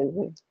was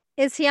crazy.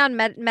 Is he on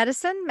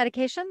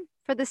medication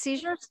for the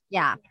seizures?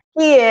 Yeah.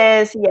 He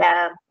is,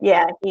 yeah.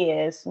 Yeah, he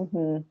is.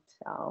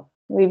 So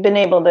we've been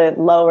able to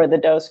lower the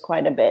dose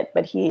quite a bit,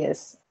 but he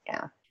is,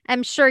 yeah.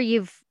 I'm sure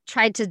you've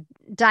tried to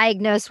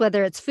diagnose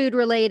whether it's food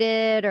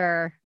related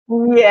or.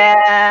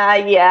 Yeah,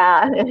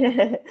 yeah.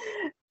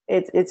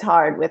 It's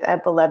hard with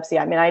epilepsy.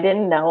 I mean, I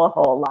didn't know a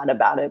whole lot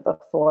about it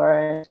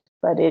before,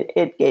 but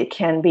it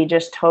can be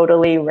just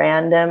totally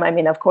random. I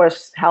mean, of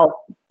course, health,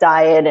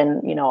 diet,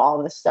 and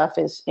all this stuff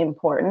is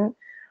important,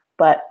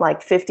 but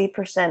like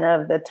 50%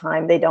 of the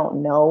time they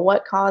don't know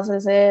what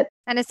causes it.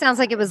 And it sounds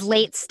like it was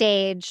late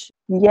stage.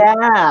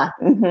 Yeah.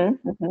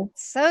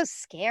 So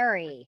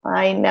scary.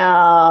 I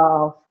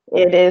know.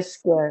 It is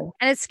scary.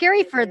 And it's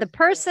scary for the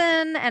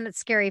person and it's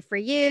scary for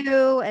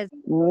you.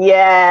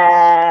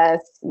 Yes.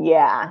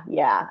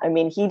 Yeah. I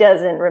mean, he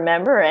doesn't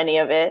remember any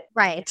of it.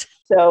 Right.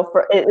 So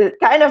it's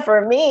kind of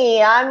for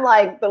me, I'm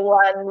like the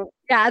one.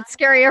 Yeah, it's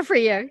scarier for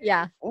you.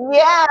 Yeah.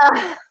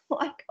 Yeah.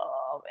 Like,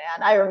 oh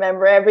man, I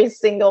remember every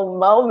single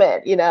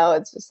moment,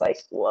 it's just like,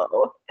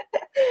 whoa.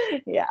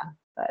 Yeah.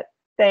 But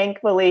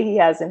thankfully he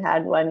hasn't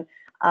had one.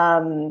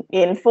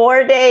 In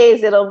 4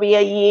 days, it'll be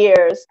a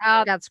year.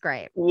 Oh, that's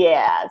great.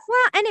 Yes.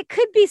 Well, and it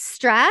could be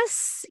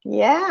stress.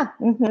 Yeah.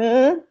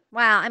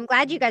 Wow. I'm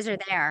glad you guys are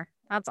there.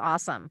 That's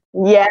awesome.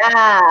 Yeah,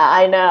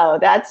 I know.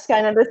 That's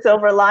kind of the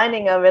silver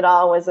lining of it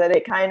all, was that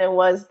it kind of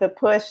was the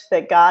push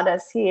that got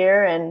us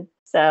here. And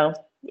so,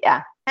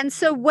 yeah. And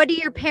so what do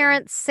your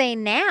parents say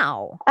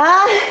now?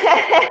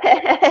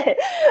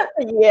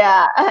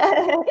 Yeah.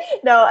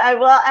 No,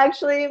 well,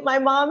 actually, my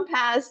mom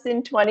passed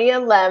in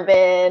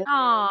 2011.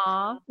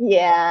 Aw.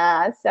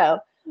 Yeah. So,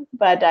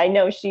 but I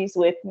know she's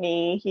with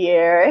me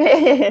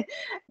here.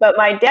 But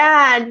my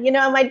dad's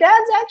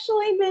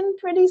actually been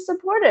pretty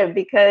supportive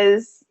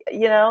because,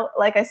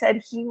 like I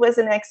said, he was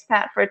an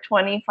expat for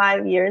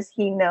 25 years.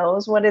 He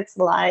knows what it's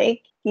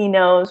like. He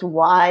knows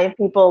why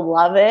people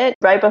love it.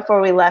 Right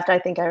before we left, I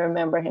think I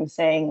remember him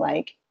saying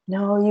like,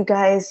 no, you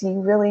guys,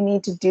 you really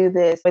need to do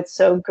this. It's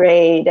so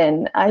great.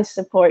 And I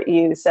support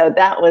you. So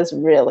that was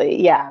really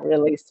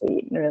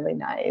sweet and really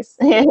nice.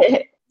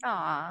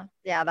 Aw,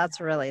 yeah, that's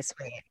really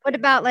sweet. What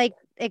about like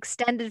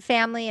extended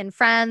family and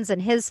friends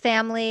and his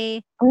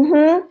family?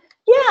 Yeah,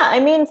 I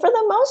mean, for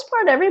the most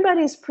part,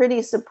 everybody's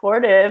pretty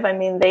supportive. I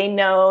mean, they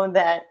know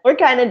that we're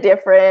kind of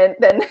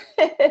different than,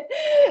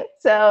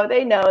 so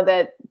they know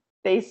that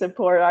they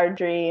support our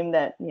dream,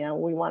 that,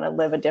 we want to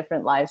live a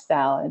different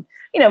lifestyle. And,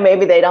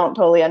 maybe they don't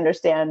totally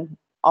understand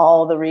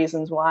all the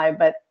reasons why,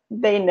 but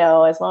they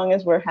know as long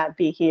as we're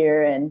happy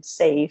here and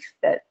safe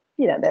that,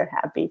 they're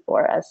happy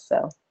for us.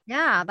 So.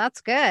 Yeah,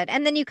 that's good.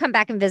 And then you come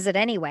back and visit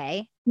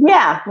anyway.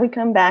 Yeah, we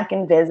come back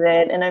and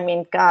visit. And I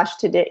mean,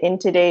 gosh, in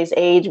today's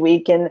age, we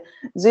can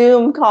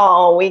Zoom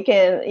call, we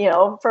can,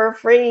 for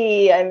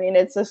free. I mean,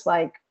 it's just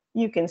like,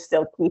 you can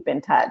still keep in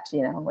touch,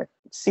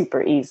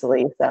 super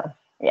easily. So,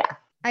 yeah.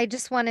 I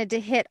just wanted to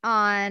hit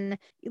on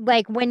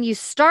like when you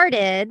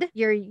started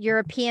your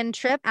European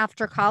trip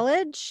after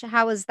college.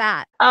 How was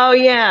that? Oh,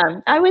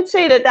 yeah. I would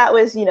say that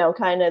was,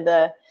 kind of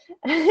the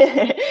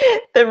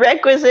the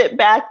requisite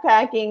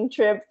backpacking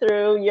trip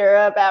through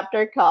Europe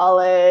after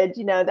college.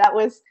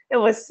 It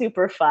was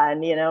super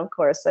fun. Of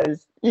course, I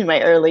was in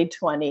my early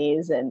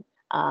 20s, and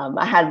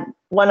I had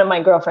one of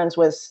my girlfriends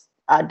was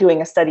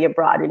doing a study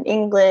abroad in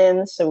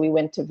England, so we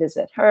went to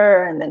visit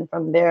her, and then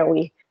from there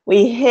we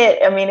hit.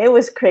 I mean, it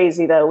was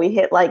crazy though. We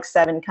hit like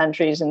 7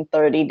 countries in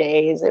 30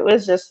 days. It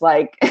was just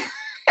like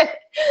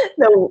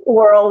the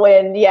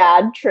whirlwind,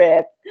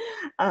 trip.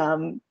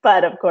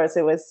 But of course,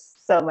 it was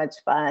so much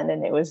fun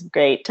and it was a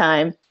great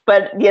time.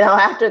 But,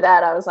 after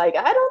that, I was like,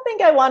 I don't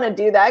think I want to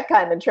do that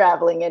kind of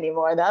traveling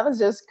anymore. That was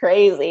just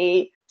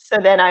crazy. So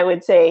then I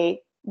would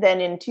say,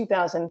 then in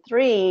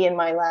 2003, in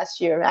my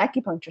last year of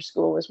acupuncture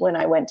school, was when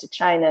I went to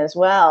China as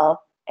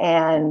well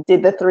and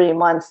did the 3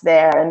 months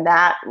there. And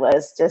that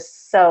was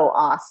just so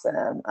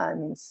awesome. I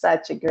mean,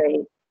 such a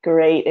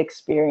great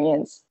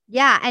experience.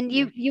 Yeah, and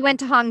you went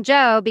to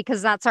Hangzhou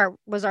because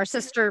was our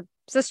sister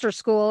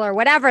school or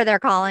whatever they're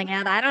calling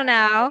it. I don't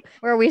know,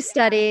 where we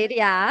studied.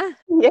 Yeah.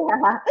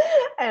 Yeah.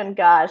 And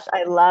gosh,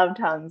 I loved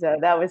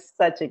Hangzhou. That was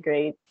such a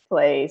great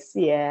place.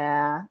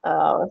 Yeah.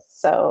 Oh,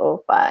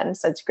 so fun.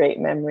 Such great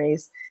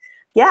memories.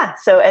 Yeah.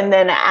 So, and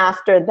then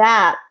after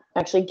that,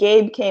 actually,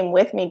 Gabe came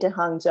with me to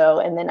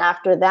Hangzhou. And then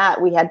after that,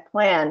 we had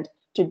planned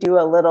to do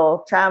a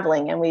little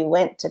traveling and we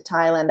went to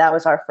Thailand. That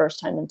was our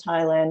first time in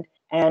Thailand.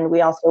 And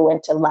we also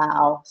went to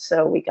Laos.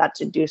 So we got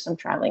to do some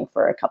traveling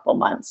for a couple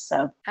months.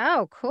 So.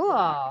 Oh,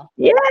 cool.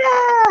 Yeah.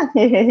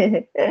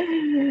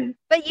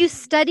 But you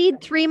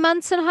studied 3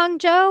 months in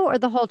Hangzhou, or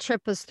the whole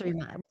trip was 3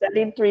 months?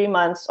 Studied 3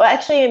 months. Well,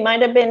 actually, it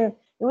might have been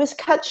It was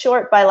cut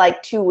short by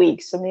like 2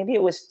 weeks. So maybe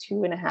it was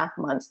 2.5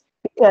 months,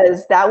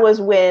 because that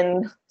was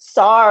when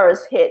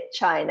SARS hit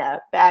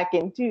China back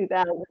in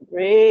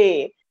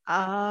 2003.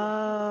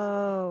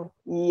 Oh.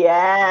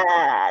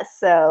 Yeah.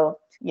 So,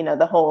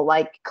 the whole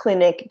like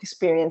clinic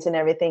experience and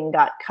everything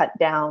got cut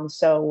down.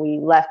 So we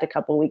left a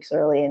couple weeks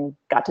early and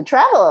got to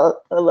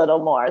travel a little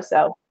more.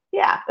 So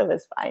yeah, it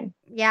was fine.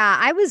 Yeah,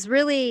 I was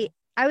really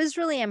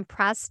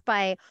impressed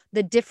by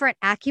the different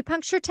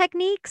acupuncture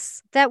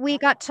techniques that we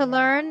got to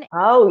learn.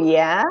 Oh,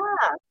 yeah.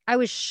 I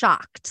was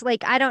shocked.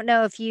 Like, I don't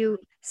know if you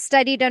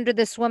studied under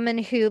this woman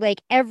who,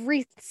 like,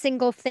 every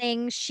single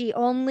thing, she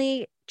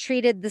only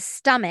treated the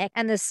stomach,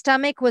 and the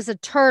stomach was a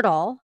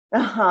turtle.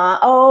 Uh-huh.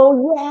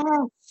 Oh,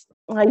 yes.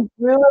 I do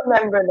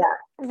remember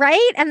that.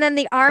 Right? And then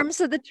the arms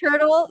of the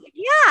turtle.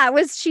 Yeah, it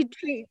was she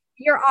treat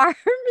your arms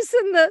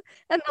and the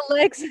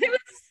legs. It was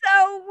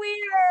so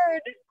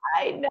weird.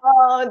 I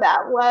know that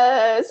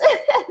was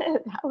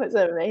that was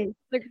amazing.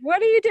 Like,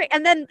 what are you doing?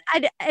 And then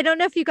I don't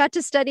know if you got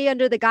to study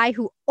under the guy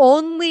who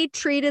only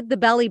treated the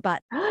belly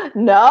button.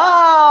 No,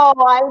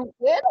 I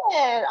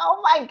didn't.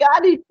 Oh my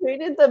God, he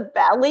treated the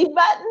belly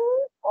button.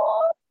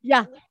 Oh.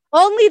 Yeah,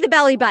 only the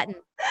belly button.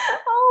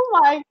 Oh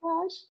my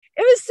gosh.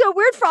 It was so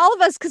weird for all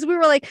of us because we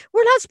were like,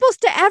 we're not supposed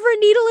to ever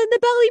needle in the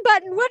belly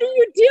button. What are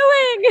you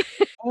doing?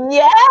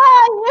 Yeah.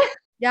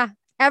 Yeah,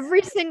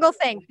 every single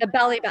thing, the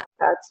belly button.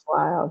 That's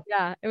wild.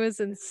 Yeah, it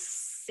was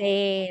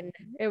insane.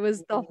 It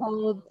was the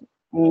whole.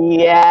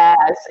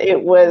 Yes,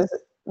 it was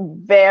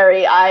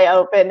very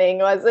eye-opening,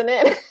 wasn't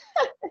it?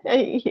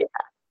 Yeah.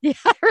 Yeah,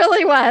 it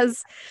really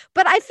was.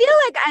 But I feel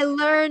like I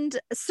learned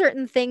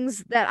certain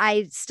things that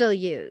I still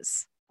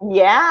use.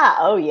 Yeah.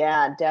 Oh,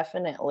 yeah,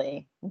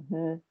 definitely.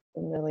 Some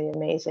really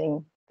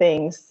amazing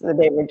things that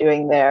they were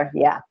doing there.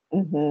 Yeah.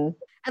 And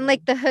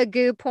like the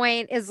Hagoo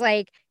point is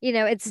like,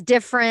 it's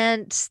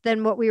different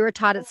than what we were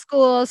taught at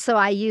school. So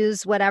I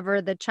use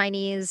whatever the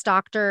Chinese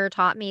doctor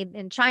taught me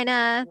in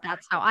China.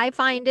 That's how I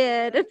find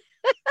it.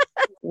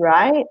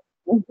 Right.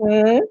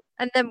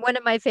 And then one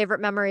of my favorite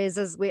memories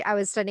is I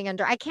was studying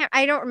under,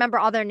 I don't remember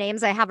all their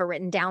names. I have it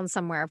written down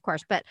somewhere, of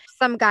course, but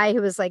some guy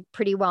who was like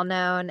pretty well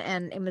known,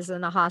 and it was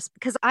in a hospital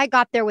because I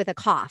got there with a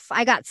cough.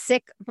 I got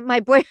sick.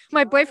 My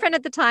boyfriend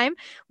at the time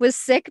was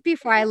sick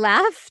before I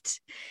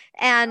left,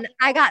 and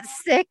I got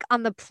sick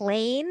on the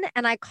plane,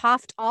 and I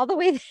coughed all the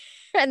way there.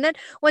 And then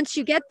once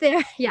you get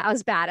there, yeah, it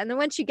was bad. And then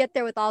once you get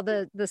there with all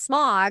the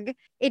smog,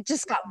 it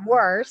just got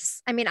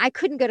worse. I mean, I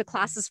couldn't go to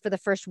classes for the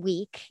first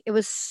week. It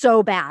was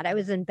so bad. I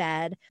was in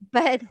bed.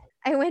 But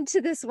I went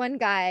to this one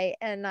guy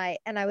and I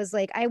was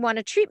like, I want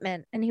a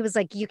treatment. And he was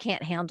like, you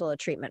can't handle a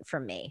treatment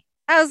from me.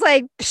 I was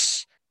like,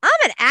 I'm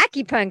an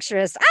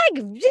acupuncturist. I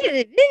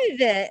did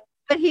it.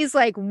 But he's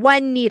like,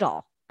 one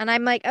needle. And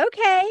I'm like,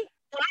 okay.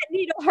 That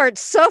needle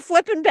hurts so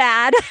flipping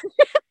bad.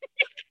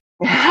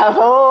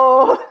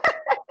 Oh.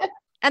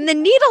 And the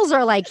needles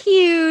are like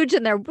huge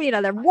and they're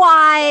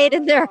wide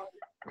and they're.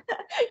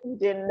 You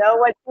didn't know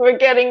what you were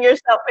getting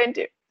yourself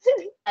into.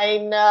 I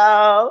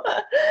know.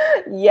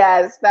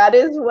 Yes, that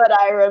is what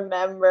I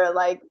remember,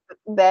 like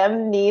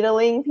them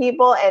needling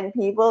people and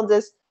people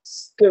just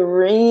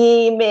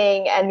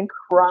screaming and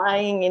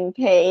crying in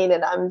pain.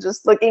 And I'm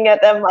just looking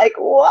at them like,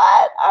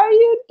 what are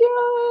you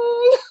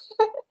doing?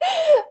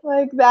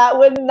 Like that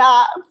would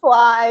not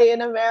fly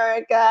in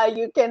America.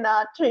 You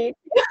cannot treat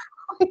people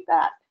like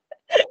that.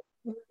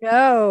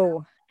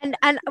 No. And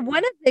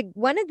one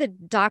of the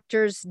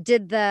doctors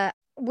did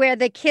where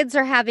the kids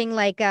are having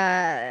like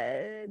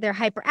they're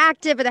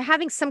hyperactive or they're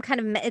having some kind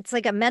of it's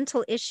like a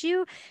mental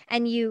issue,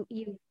 and you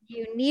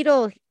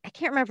needle, I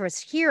can't remember if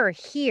it's here or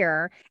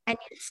here, and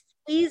you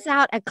squeeze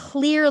out a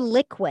clear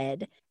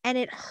liquid and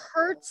it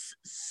hurts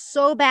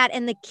so bad,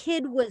 and the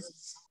kid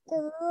was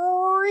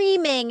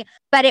screaming,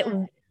 but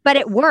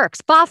it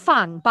works.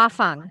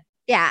 Bafeng.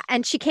 Yeah,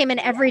 and she came in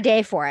every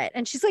day for it,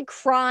 and she's like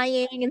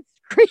crying and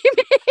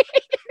screaming.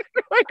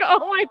 Like,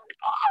 oh my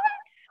God.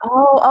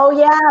 Oh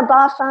yeah,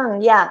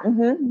 Bafeng. Yeah.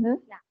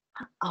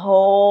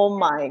 Oh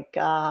my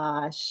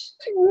gosh.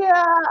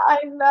 Yeah, I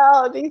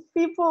know. These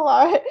people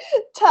are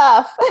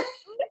tough.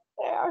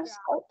 They are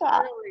so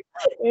tough.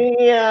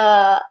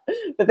 Yeah.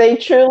 But they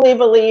truly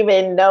believe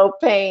in no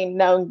pain,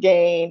 no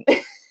gain.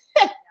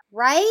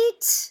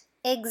 Right?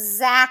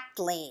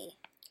 Exactly.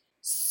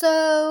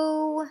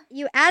 So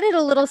you added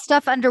a little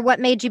stuff under what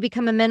made you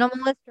become a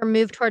minimalist or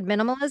move toward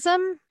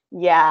minimalism.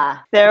 Yeah,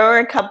 there were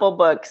a couple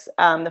books.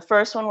 The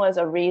first one was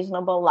A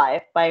Reasonable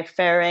Life by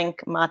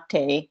Ferenc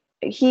Mate.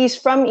 He's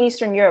from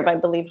Eastern Europe, I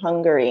believe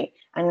Hungary.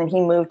 And then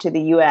he moved to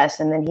the US,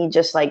 and then he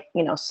just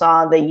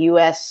saw the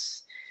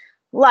US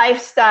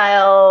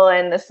lifestyle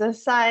and the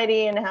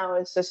society and how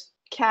it's just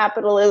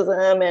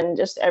capitalism and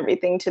just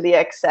everything to the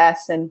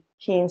excess. And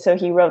so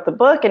he wrote the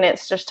book, and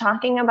it's just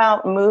talking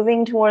about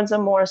moving towards a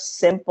more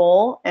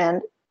simple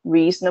and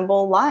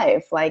reasonable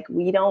life. Like,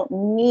 we don't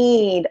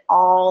need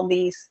all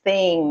these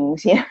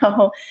things,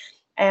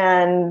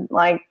 and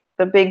like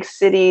the big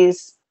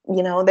cities,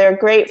 they're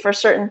great for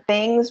certain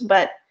things,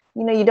 but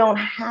you don't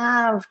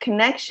have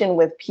connection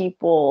with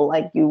people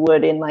like you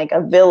would in like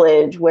a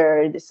village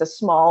where it's a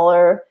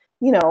smaller,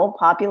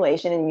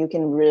 population, and you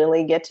can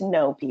really get to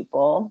know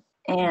people.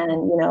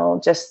 And,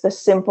 just the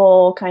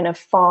simple kind of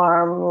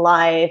farm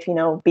life,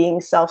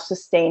 being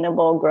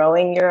self-sustainable,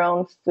 growing your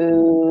own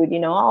food,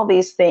 all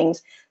these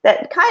things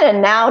that kind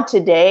of now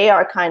today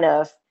are kind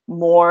of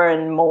more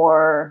and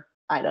more,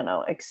 I don't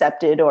know,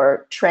 accepted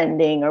or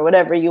trending or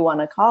whatever you want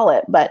to call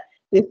it. But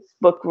this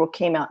book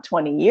came out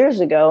 20 years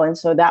ago. And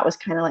so that was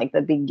kind of like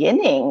the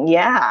beginning.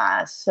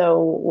 Yeah.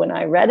 So when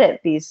I read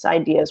it, these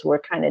ideas were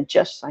kind of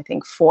just, I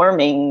think,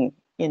 forming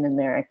in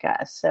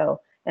America. So,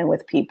 and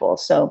with people.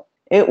 So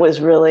it was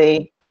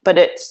really, but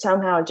it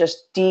somehow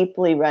just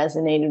deeply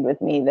resonated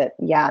with me that,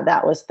 yeah,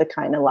 that was the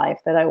kind of life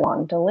that I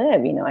wanted to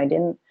live. I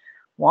didn't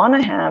want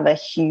to have a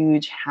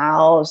huge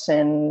house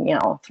and,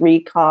 3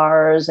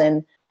 cars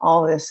and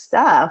all this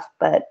stuff,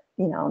 but,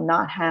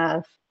 not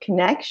have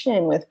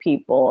connection with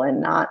people and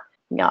not,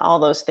 all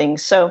those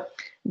things. So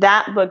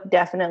that book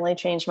definitely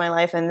changed my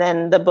life. And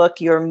then the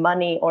book, Your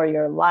Money or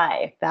Your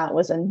Life, that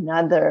was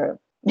another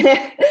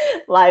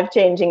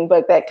life-changing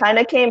book that kind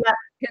of came out.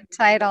 Good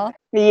title.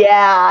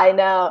 Yeah, I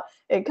know.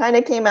 It kind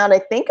of came out, I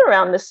think,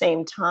 around the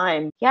same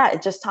time. Yeah,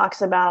 it just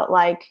talks about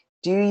like,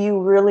 do you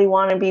really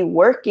want to be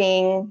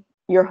working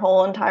your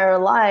whole entire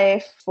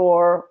life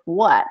for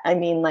what? I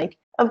mean, like,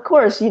 of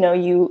course,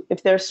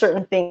 if there's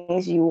certain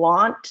things you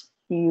want,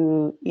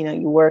 you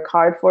work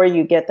hard for,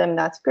 you get them,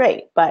 that's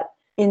great. But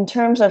in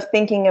terms of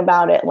thinking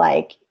about it,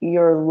 like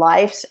your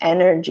life's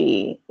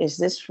energy, is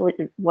this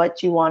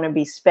what you want to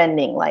be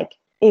spending? Like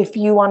if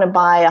you want to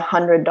buy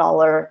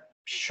 $100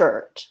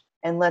 shirt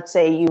and let's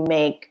say you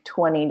make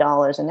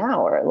 $20 an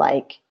hour,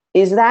 like,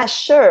 is that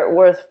shirt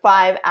worth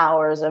 5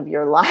 hours of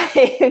your life?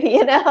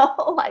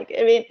 Like,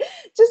 I mean,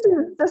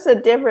 just a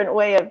different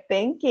way of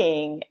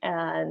thinking.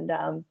 And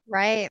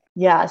right.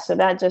 Yeah, so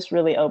that just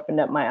really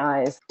opened up my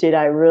eyes. Did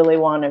I really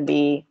want to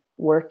be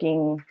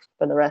working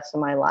for the rest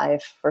of my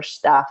life for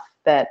stuff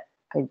that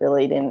I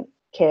really didn't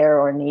care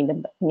or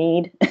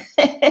need?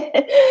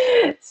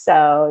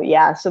 So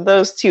yeah, so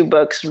those 2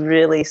 books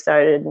really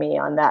started me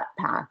on that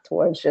path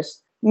towards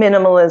just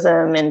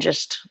minimalism and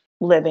just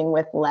living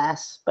with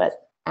less,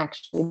 but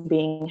actually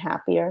being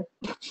happier.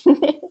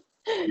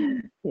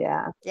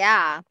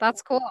 Yeah,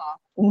 that's cool.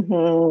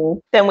 Mm-hmm.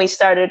 Then we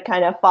started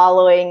kind of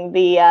following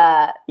the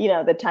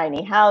the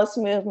tiny house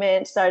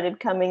movement started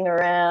coming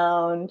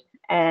around,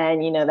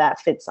 and that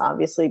fits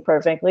obviously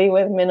perfectly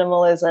with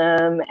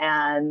minimalism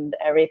and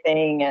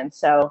everything. And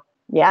so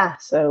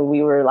so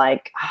we were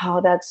like,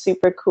 oh, that's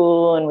super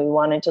cool, and we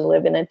wanted to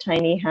live in a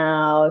tiny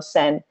house.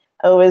 And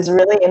it was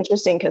really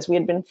interesting because we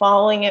had been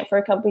following it for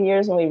a couple of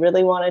years and we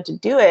really wanted to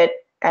do it.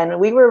 And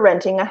we were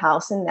renting a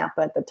house in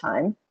Napa at the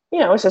time.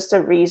 It was just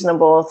a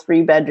reasonable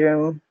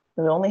 3-bedroom.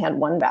 We only had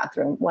one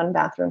bathroom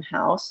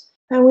house,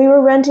 and we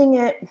were renting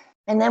it.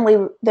 And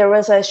then there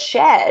was a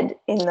shed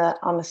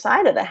on the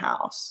side of the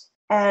house.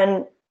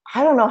 And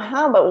I don't know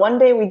how, but one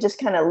day we just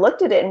kind of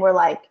looked at it and we're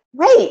like,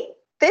 wait,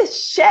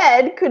 this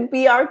shed could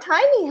be our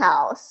tiny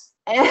house.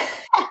 And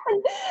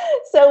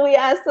so we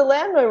asked the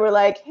landlord, we're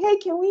like, hey,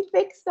 can we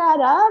fix that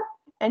up?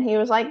 And he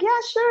was like, yeah,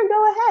 sure,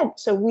 go ahead.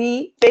 So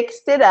we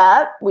fixed it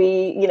up.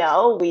 We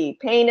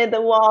painted the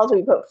walls,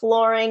 we put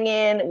flooring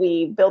in,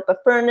 we built the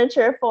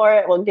furniture for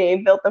it. Well,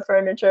 Dave built the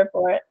furniture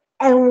for it.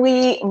 And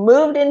we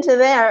moved into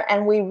there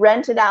and we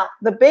rented out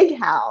the big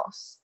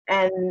house.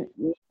 And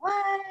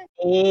what?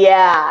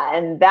 Yeah,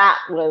 and that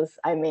was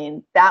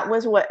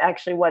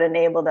what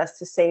enabled us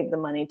to save the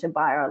money to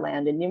buy our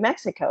land in New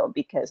Mexico,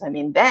 because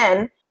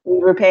then we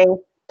were paying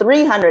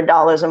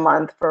 $300 a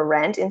month for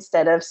rent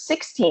instead of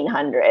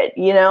 $1,600.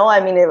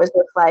 It was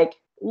just like,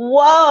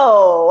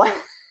 whoa.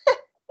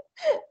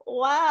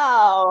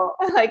 Wow.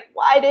 Like,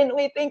 why didn't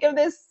we think of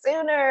this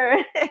sooner?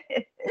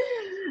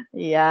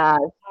 Yeah.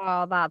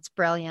 Oh, that's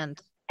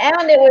brilliant.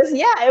 And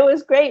it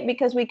was great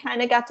because we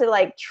kind of got to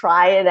like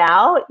try it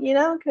out,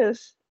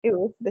 because it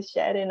was the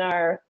shed in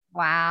our.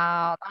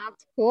 Wow,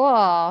 that's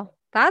cool.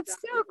 That's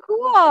so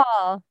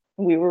cool.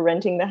 We were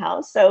renting the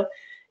house. So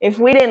if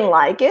we didn't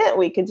like it,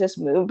 we could just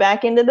move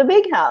back into the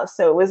big house.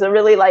 So it was a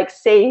really like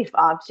safe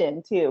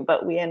option too,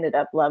 but we ended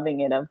up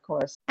loving it, of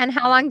course. And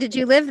how long did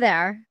you live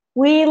there?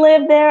 We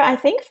lived there, I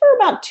think, for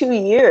about 2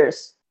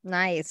 years.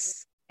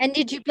 Nice. And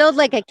did you build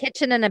like a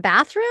kitchen and a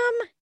bathroom?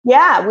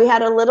 Yeah, we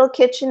had a little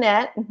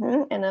kitchenette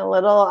and a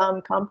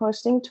little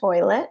composting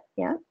toilet.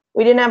 Yeah.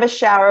 We didn't have a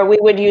shower. We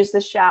would use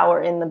the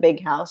shower in the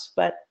big house,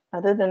 but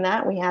other than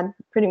that, we had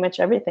pretty much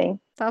everything.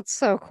 That's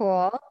so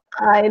cool.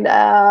 I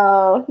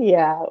know.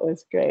 Yeah, it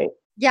was great.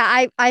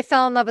 Yeah, I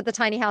fell in love with the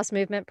tiny house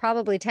movement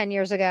probably 10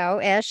 years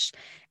ago-ish.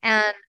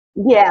 And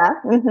yeah.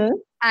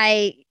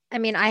 I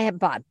had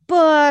bought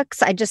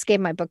books. I just gave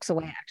my books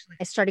away, actually.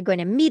 I started going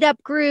to meetup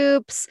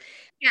groups.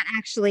 You can't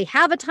actually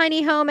have a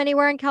tiny home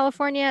anywhere in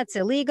California. It's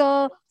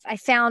illegal. I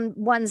found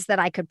ones that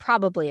I could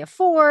probably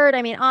afford.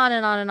 On and on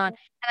and on. And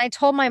I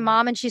told my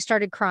mom and she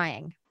started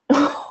crying.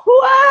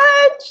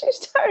 What? She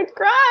started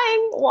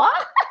crying?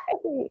 Why?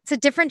 It's a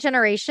different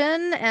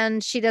generation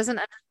and she doesn't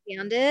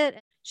stand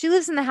it. She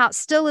lives in the house,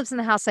 still lives in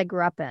the house I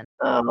grew up in.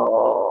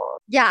 Oh.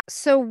 Yeah.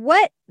 So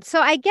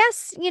I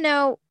guess,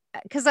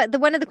 because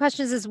one of the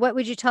questions is what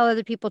would you tell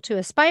other people to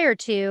aspire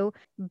to?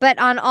 But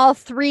on all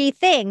three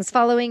things,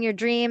 following your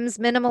dreams,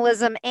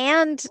 minimalism,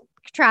 and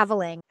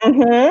traveling.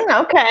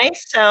 Okay,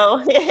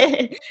 so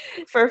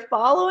for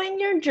following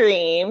your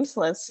dreams,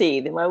 let's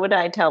see, what would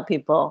I tell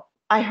people?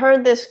 I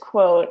heard this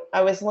quote.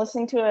 I was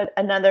listening to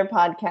another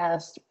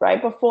podcast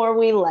right before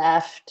we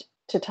left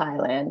to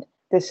Thailand.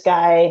 This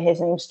guy, his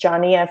name's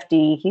Johnny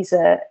FD. He's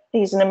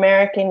an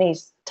American.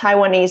 He's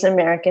Taiwanese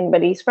American,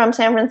 but he's from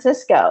San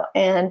Francisco,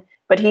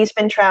 but he's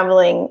been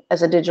traveling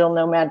as a digital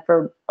nomad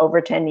for over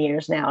 10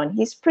 years now, and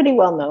he's pretty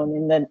well known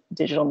in the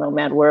digital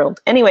nomad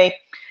world. Anyway,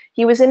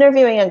 he was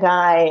interviewing a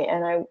guy,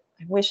 and I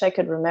wish I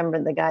could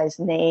remember the guy's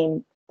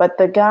name, but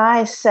the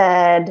guy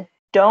said,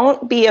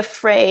 don't be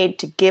afraid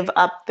to give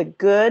up the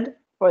good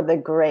for the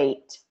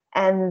great.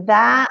 And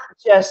that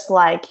just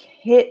like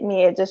hit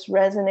me. It just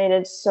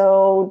resonated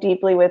so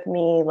deeply with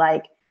me,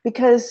 like,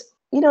 because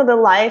the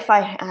life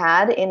I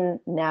had in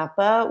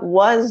Napa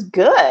was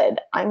good.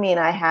 I mean,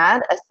 I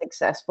had a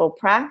successful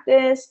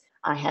practice.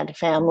 I had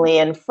family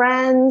and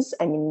friends.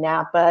 I mean,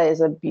 Napa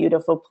is a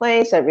beautiful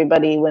place.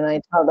 Everybody, when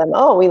I tell them,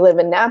 oh, we live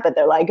in Napa,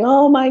 they're like,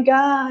 oh my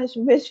gosh,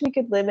 wish we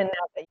could live in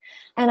Napa.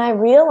 And I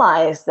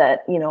realized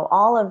that,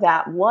 all of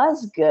that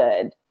was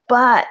good.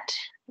 But,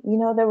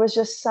 there was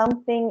just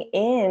something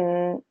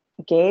in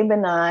Gabe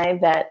and I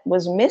that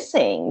was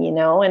missing,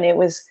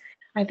 and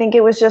I think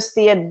it was just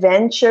the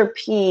adventure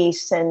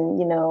piece and,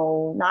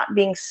 not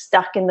being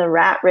stuck in the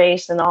rat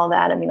race and all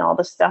that. I mean, all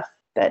the stuff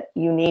that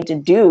you need to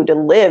do to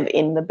live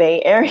in the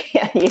Bay Area,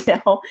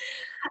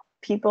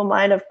 people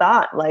might have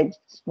thought, like,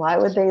 why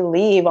would they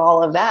leave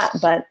all of that?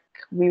 But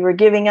we were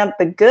giving up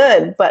the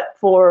good, but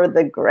for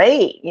the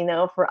great,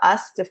 for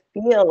us to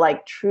feel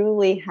like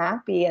truly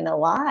happy and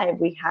alive,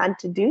 we had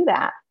to do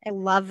that. I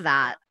love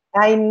that.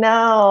 I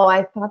know.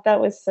 I thought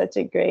that was such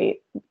a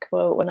great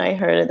quote when I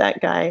heard of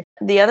that guy.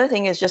 The other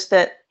thing is just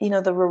that,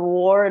 the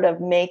reward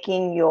of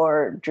making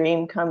your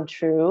dream come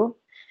true,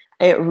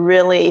 it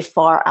really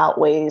far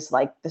outweighs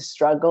like the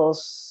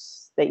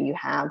struggles that you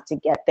have to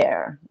get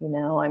there.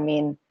 I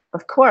mean,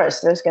 of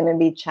course, there's going to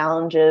be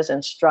challenges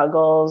and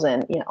struggles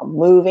and,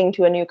 moving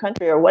to a new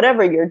country or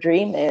whatever your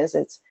dream is,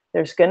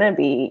 there's going to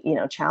be,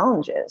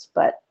 challenges,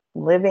 but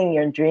living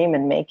your dream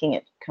and making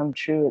it come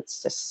true,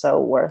 it's just so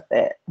worth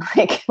it.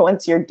 Like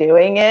once you're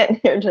doing it,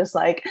 you're just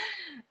like,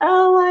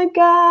 oh my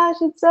gosh,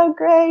 it's so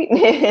great.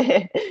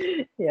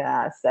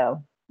 Yeah.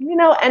 So,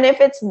 and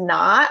if it's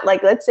not,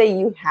 like, let's say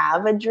you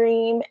have a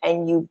dream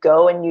and you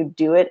go and you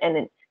do it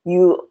and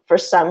you, for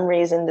some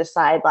reason,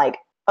 decide like,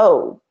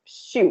 oh,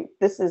 shoot,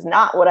 this is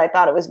not what I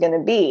thought it was going to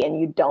be, and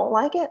you don't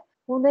like it,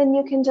 well, then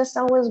you can just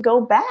always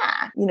go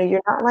back.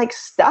 You're not like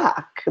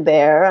stuck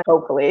there,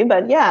 hopefully,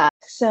 but yeah.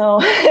 So,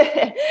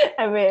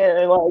 I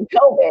mean, like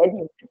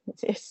COVID,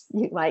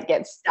 you might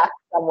get stuck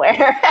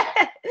somewhere.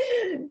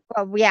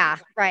 Well, yeah,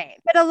 right.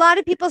 But a lot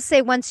of people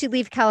say once you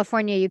leave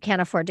California, you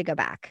can't afford to go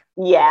back.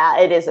 Yeah,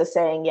 it is a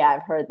saying. Yeah,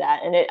 I've heard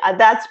that. And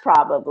that's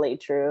probably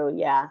true.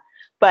 Yeah.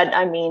 But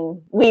I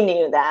mean, we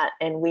knew that,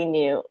 and we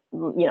knew,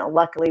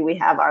 luckily we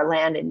have our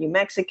land in New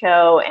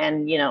Mexico.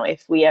 And,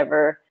 if we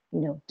ever,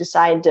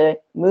 decide to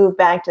move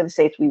back to the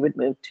States, we would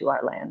move to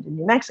our land in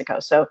New Mexico.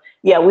 So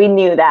yeah, we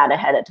knew that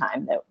ahead of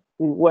time that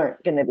we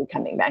weren't going to be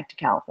coming back to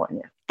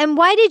California. And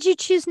why did you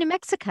choose New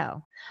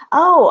Mexico?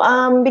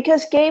 Oh,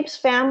 because Gabe's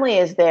family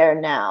is there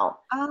now.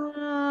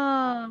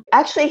 Oh.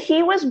 Actually,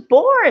 he was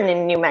born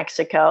in New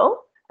Mexico.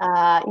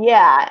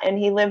 Yeah, and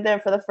he lived there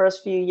for the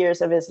first few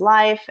years of his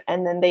life,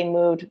 and then they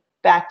moved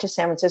back to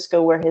San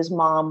Francisco where his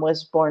mom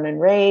was born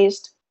and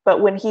raised.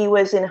 But when he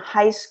was in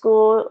high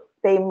school,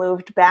 they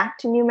moved back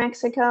to New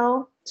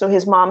Mexico. So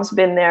his mom's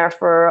been there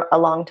for a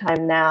long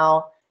time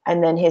now,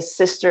 and then his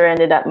sister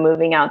ended up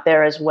moving out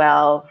there as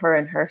well, her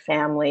and her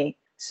family.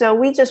 So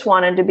we just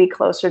wanted to be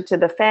closer to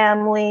the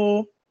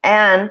family.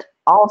 And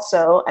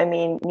also, I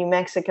mean, New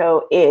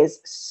Mexico is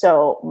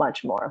so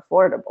much more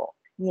affordable.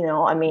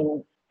 I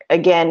mean,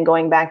 again,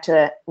 going back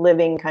to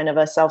living kind of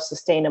a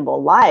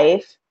self-sustainable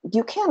life,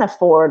 you can't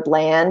afford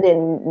land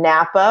in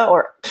Napa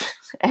or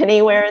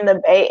anywhere in the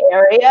Bay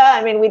Area.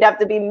 I mean, we'd have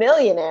to be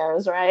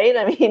millionaires, right?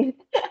 I mean,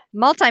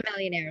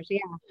 multimillionaires, yeah.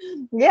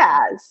 Yeah.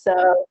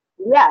 So,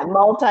 yeah,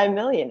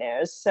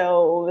 multimillionaires.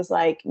 So it was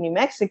like New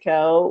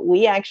Mexico,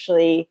 we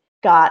actually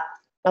got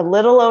a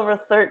little over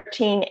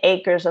 13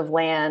 acres of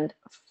land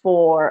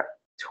for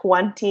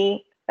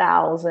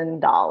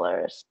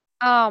 $20,000.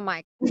 Oh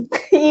my.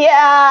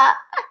 Yeah.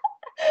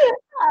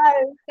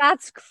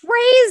 That's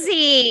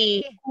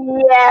crazy.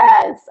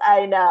 Yes,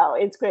 I know.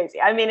 It's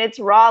crazy. I mean, it's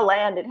raw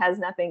land. It has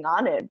nothing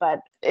on it, but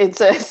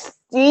it's a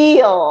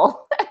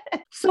steal.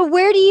 So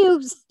where do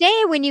you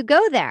stay when you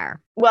go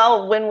there?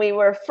 Well, when we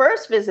were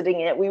first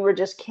visiting it, we were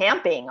just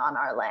camping on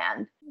our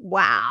land.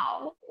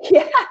 Wow.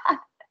 Yeah.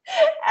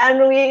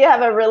 And we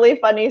have a really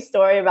funny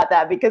story about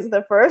that because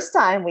the first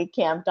time we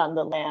camped on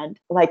the land,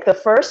 like the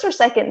first or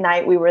second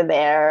night we were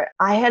there,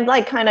 I had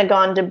like kind of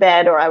gone to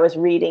bed or I was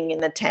reading in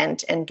the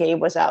tent and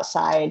Gabe was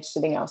outside,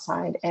 sitting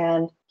outside.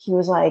 And he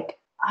was like,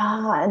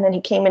 and then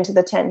he came into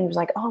the tent and he was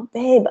like, oh,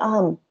 babe,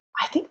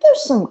 I think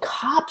there's some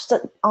cops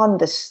on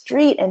the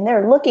street and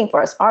they're looking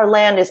for us. Our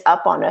land is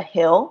up on a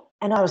hill.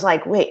 And I was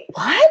like, wait,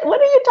 what?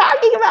 What are you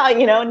talking about?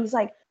 And he's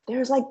like,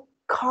 there's like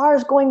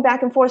cars going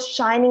back and forth,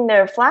 shining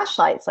their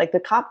flashlights, like the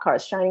cop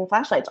cars shining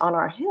flashlights on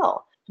our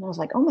hill. And I was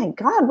like, oh my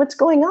God, what's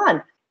going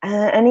on?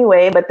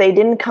 Anyway, but they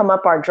didn't come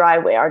up our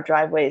driveway. Our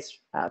driveway is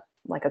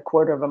like a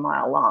quarter of a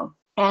mile long.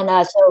 And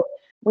so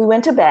we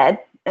went to bed.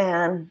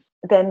 And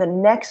then the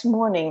next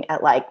morning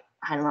at like,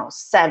 I don't know,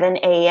 7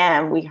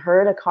 a.m., we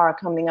heard a car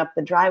coming up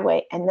the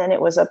driveway. And then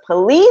it was a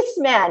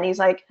policeman. He's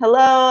like,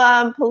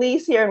 hello,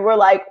 police here. And we're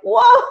like,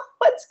 whoa,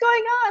 what's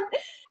going on?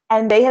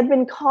 And they had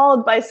been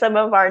called by some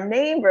of our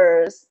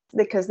neighbors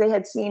because they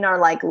had seen our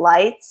like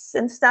lights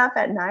and stuff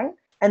at night.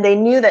 And they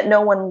knew that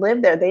no one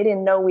lived there. They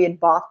didn't know we had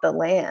bought the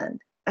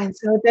land. And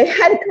so they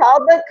had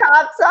called the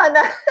cops on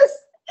us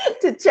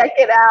to check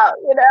it out,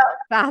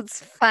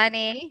 That's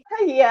funny.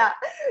 Yeah.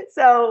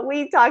 So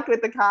we talked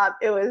with the cop.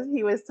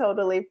 He was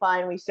totally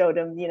fine. We showed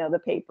him,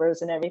 the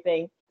papers and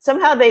everything.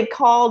 Somehow they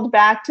called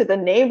back to the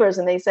neighbors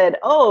and they said,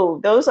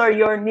 oh, those are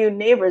your new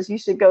neighbors. You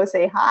should go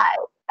say hi.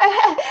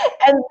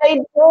 And they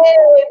did.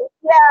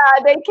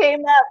 Yeah, they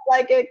came up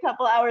like a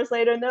couple hours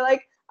later and they're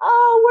like,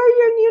 oh, we're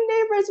your new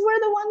neighbors. We're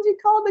the ones who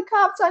called the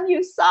cops on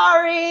you.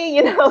 Sorry.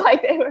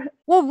 Like they were.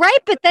 Well, right.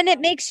 But then it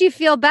makes you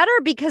feel better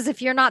because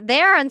if you're not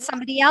there and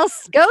somebody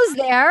else goes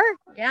there.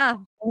 Yeah.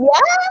 Yeah,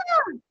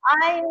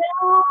 I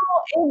know.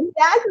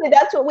 Exactly.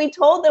 That's what we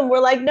told them. We're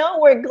like, no,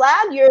 we're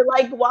glad you're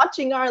like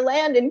watching our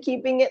land and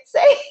keeping it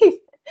safe.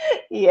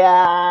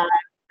 Yeah.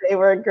 They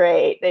were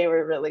great. They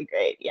were really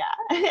great. Yeah.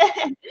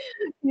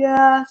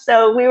 Yeah.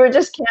 So we were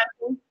just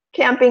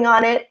camping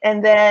on it.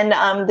 And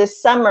then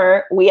this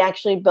summer, we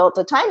actually built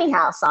a tiny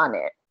house on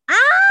it.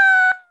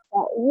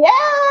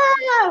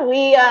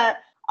 Yeah.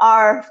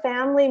 Our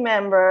family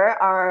member,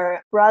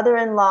 our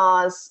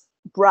brother-in-law's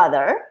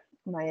brother,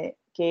 my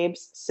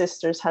Gabe's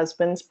sister's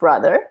husband's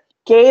brother,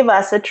 gave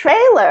us a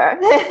trailer.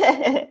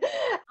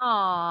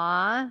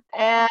 Aww.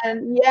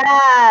 And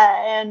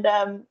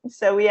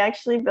so we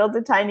actually built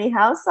a tiny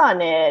house on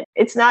it.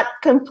 It's not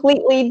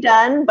completely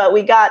done, but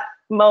we got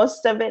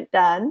most of it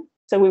done.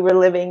 So we were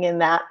living in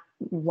that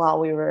while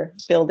we were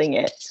building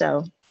it.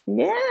 So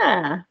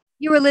yeah.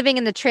 You were living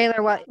in the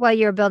trailer while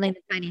you were building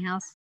the tiny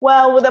house?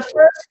 Well, with the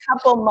first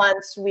couple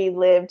months, we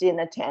lived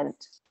in a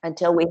tent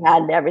until we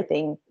had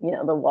everything,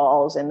 the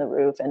walls and the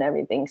roof and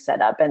everything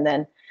set up. And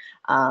then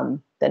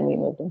we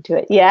moved into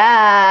it.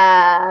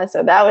 Yeah.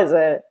 So that was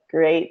a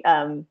great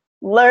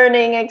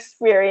learning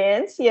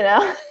experience,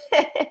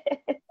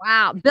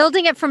 Wow.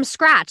 Building it from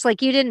scratch.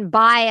 Like you didn't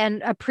buy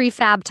a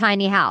prefab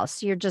tiny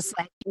house. You're just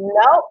like.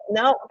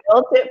 No,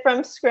 built it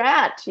from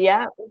scratch.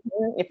 Yeah.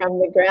 Mm-hmm. From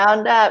the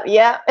ground up.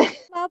 Yeah.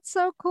 That's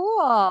so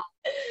cool.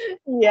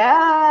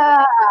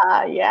 Yeah.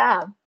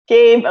 Yeah.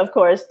 Gabe, of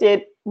course,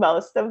 did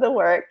most of the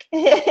work.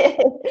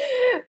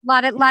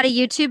 lot of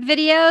YouTube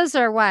videos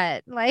or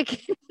what?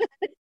 Like.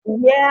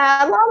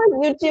 Yeah, a lot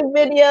of YouTube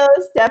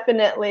videos,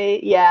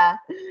 definitely. Yeah.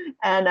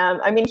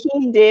 And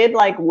he did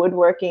like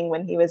woodworking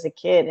when he was a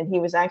kid and he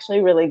was actually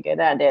really good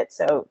at it.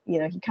 So,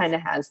 he kind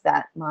of has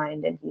that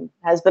mind and he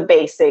has the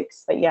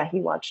basics. But yeah,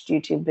 he watched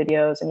YouTube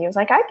videos and he was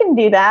like, I can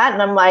do that.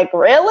 And I'm like,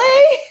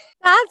 really?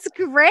 That's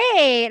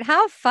great.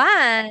 How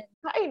fun.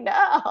 I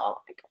know.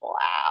 Like,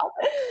 wow.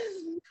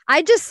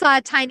 I just saw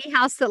a tiny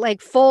house that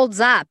like folds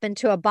up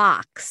into a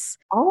box.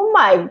 Oh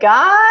my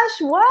gosh.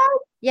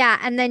 What? Yeah.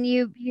 And then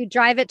you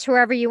drive it to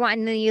wherever you want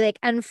and then you like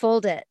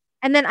unfold it.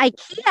 And then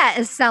IKEA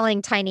is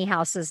selling tiny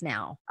houses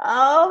now.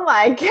 Oh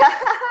my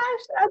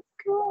gosh. That's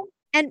cool.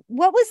 And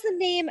what was the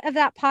name of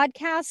that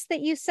podcast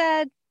that you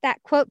said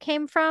that quote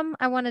came from?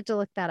 I wanted to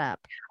look that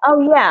up.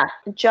 Oh yeah.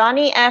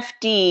 Johnny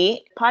FD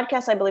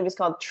podcast, I believe is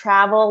called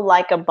Travel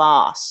Like a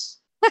Boss.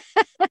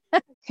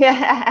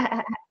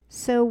 Yeah.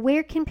 So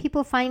where can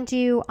people find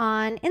you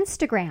on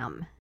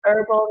Instagram?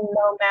 Herbal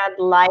Nomad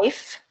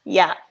Life,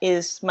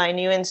 is my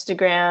new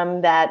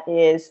Instagram that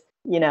is,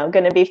 going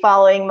to be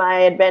following my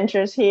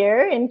adventures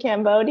here in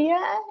Cambodia.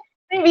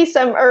 Maybe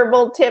some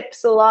herbal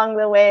tips along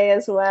the way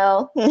as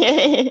well.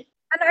 And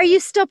are you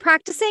still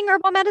practicing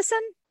herbal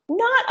medicine?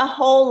 Not a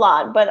whole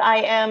lot, but I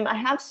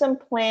have some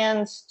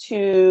plans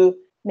to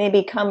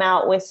maybe come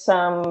out with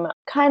some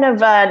kind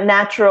of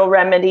natural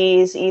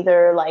remedies,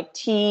 either like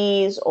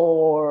teas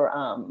or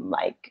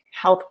like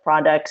health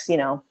products,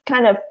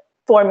 kind of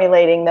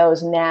formulating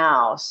those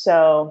now.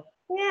 So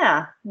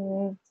yeah,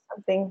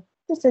 something,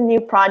 just a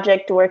new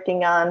project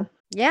working on.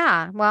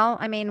 Yeah. Well,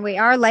 we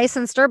are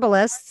licensed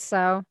herbalists,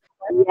 so.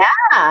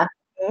 Yeah.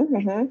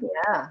 Mm-hmm.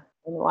 Yeah.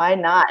 And why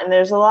not? And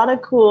there's a lot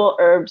of cool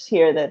herbs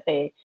here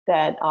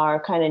that are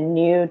kind of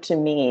new to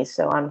me.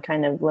 So I'm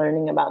kind of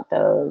learning about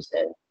those.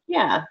 And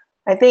yeah,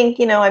 I think,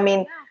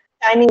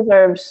 Chinese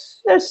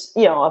herbs, there's,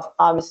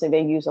 obviously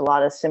they use a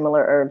lot of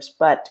similar herbs,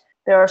 but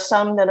there are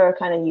some that are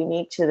kind of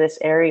unique to this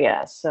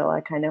area. So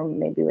I kind of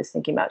maybe was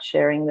thinking about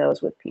sharing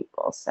those with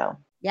people. So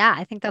Yeah,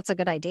 I think that's a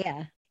good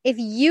idea. If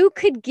you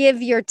could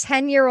give your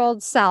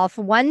 10-year-old self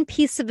one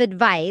piece of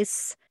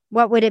advice,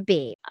 what would it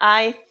be?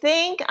 I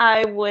think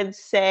I would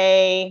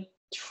say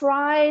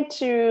try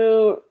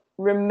to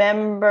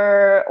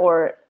remember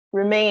or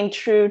remain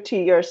true to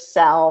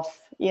yourself,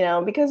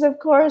 because of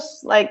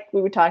course, like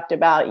we talked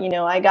about,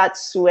 I got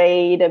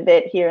swayed a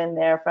bit here and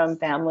there from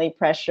family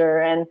pressure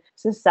and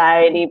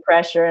society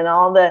pressure and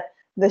all the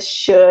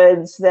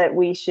shoulds that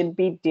we should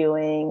be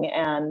doing.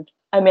 And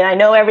I mean, I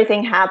know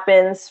everything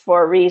happens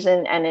for a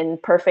reason and in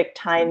perfect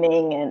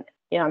timing, and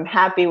I'm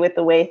happy with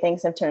the way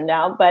things have turned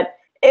out. But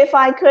if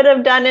I could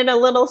have done it a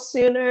little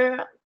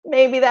sooner,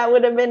 maybe that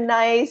would have been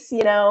nice,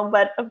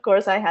 but of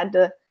course I had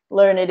to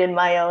learn it in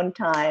my own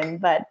time.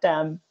 But,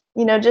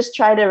 just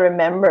try to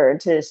remember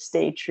to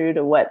stay true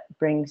to what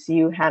brings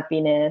you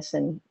happiness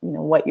and,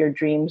 what your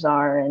dreams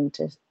are, and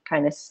to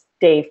kind of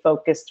stay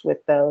focused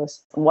with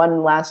those.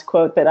 One last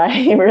quote that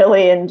I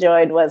really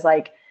enjoyed was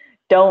like,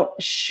 don't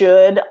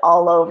should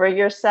all over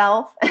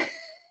yourself.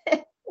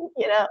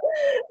 Yeah,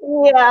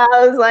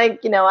 I was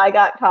like, I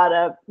got caught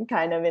up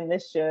kind of in the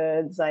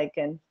shoulds,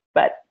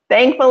 but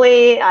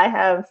thankfully I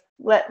have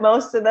let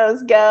most of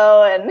those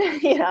go,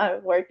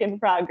 and, work in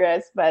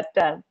progress. But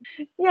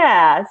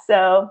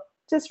so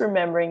just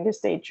remembering to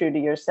stay true to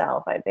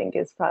yourself, I think,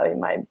 is probably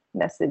my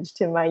message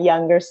to my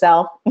younger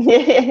self.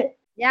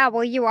 Yeah,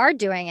 well, you are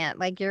doing it.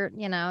 Like you're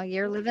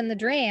living the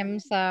dream.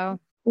 So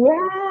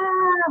yeah,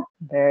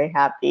 very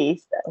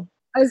happy. So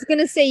I was going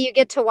to say you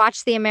get to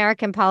watch the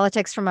American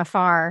politics from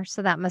afar.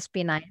 So that must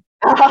be nice.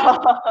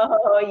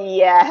 Oh,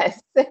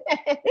 yes.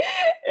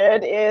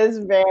 It is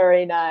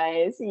very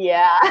nice.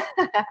 Yeah,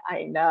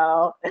 I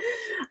know.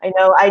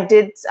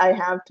 I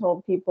have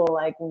told people,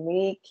 like, when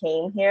we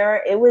came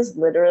here, it was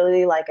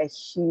literally like a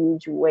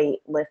huge weight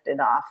lifted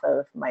off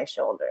of my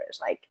shoulders.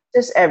 Like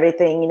just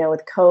everything,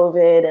 with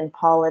COVID and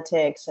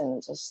politics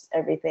and just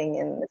everything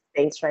in the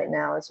States right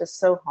now. It's just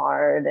so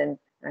hard. And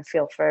I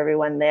feel for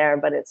everyone there,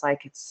 but it's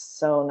like, it's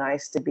so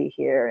nice to be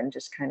here and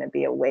just kind of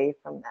be away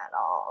from that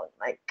all.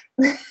 Like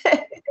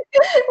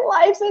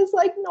life is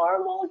like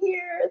normal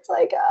here. It's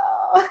like,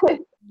 oh.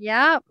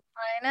 Yep,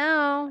 I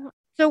know.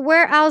 So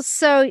where else?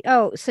 So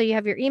you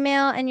have your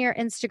email and your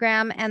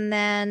Instagram, and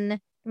then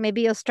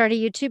maybe you'll start a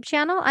YouTube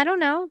channel. I don't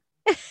know.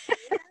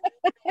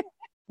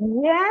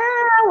 Yeah,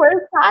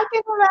 we're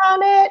talking about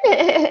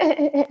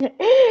it.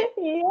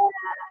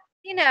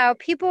 Yeah.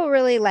 People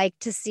really like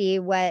to see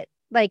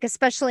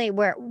especially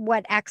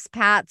what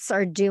expats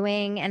are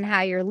doing and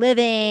how you're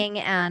living.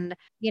 And,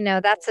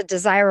 that's a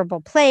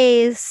desirable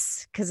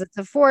place because it's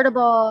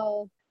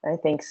affordable. I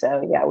think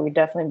so. Yeah, we've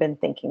definitely been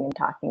thinking and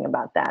talking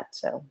about that.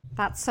 So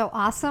that's so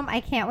awesome.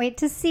 I can't wait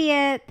to see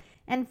it.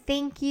 And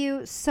thank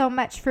you so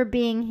much for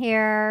being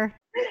here.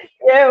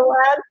 You're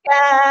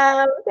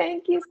welcome.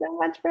 Thank you so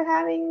much for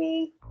having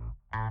me.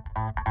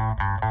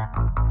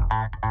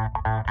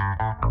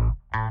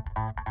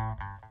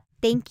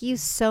 Thank you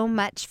so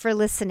much for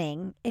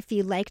listening. If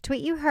you liked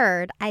what you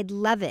heard, I'd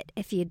love it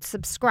if you'd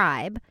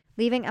subscribe.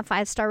 Leaving a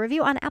 5-star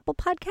review on Apple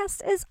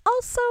Podcasts is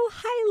also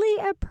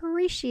highly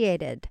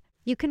appreciated.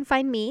 You can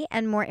find me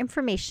and more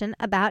information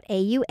about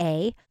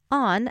AUA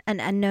on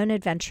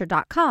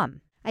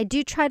anunknownadventure.com. I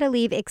do try to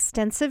leave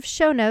extensive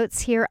show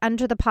notes here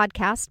under the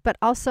podcast, but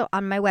also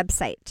on my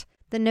website.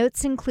 The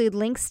notes include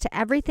links to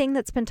everything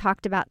that's been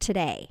talked about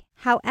today.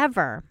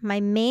 However, my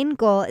main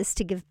goal is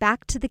to give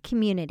back to the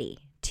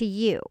community, to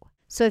you.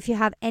 So if you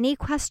have any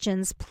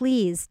questions,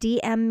 please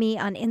DM me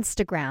on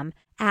Instagram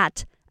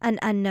at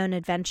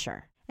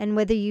 @anunknownadventure. And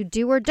whether you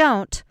do or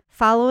don't,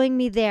 following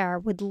me there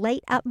would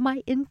light up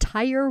my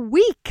entire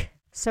week.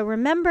 So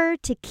remember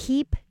to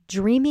keep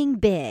dreaming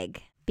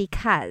big,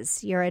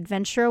 because your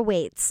adventure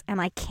awaits, and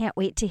I can't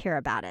wait to hear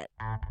about it.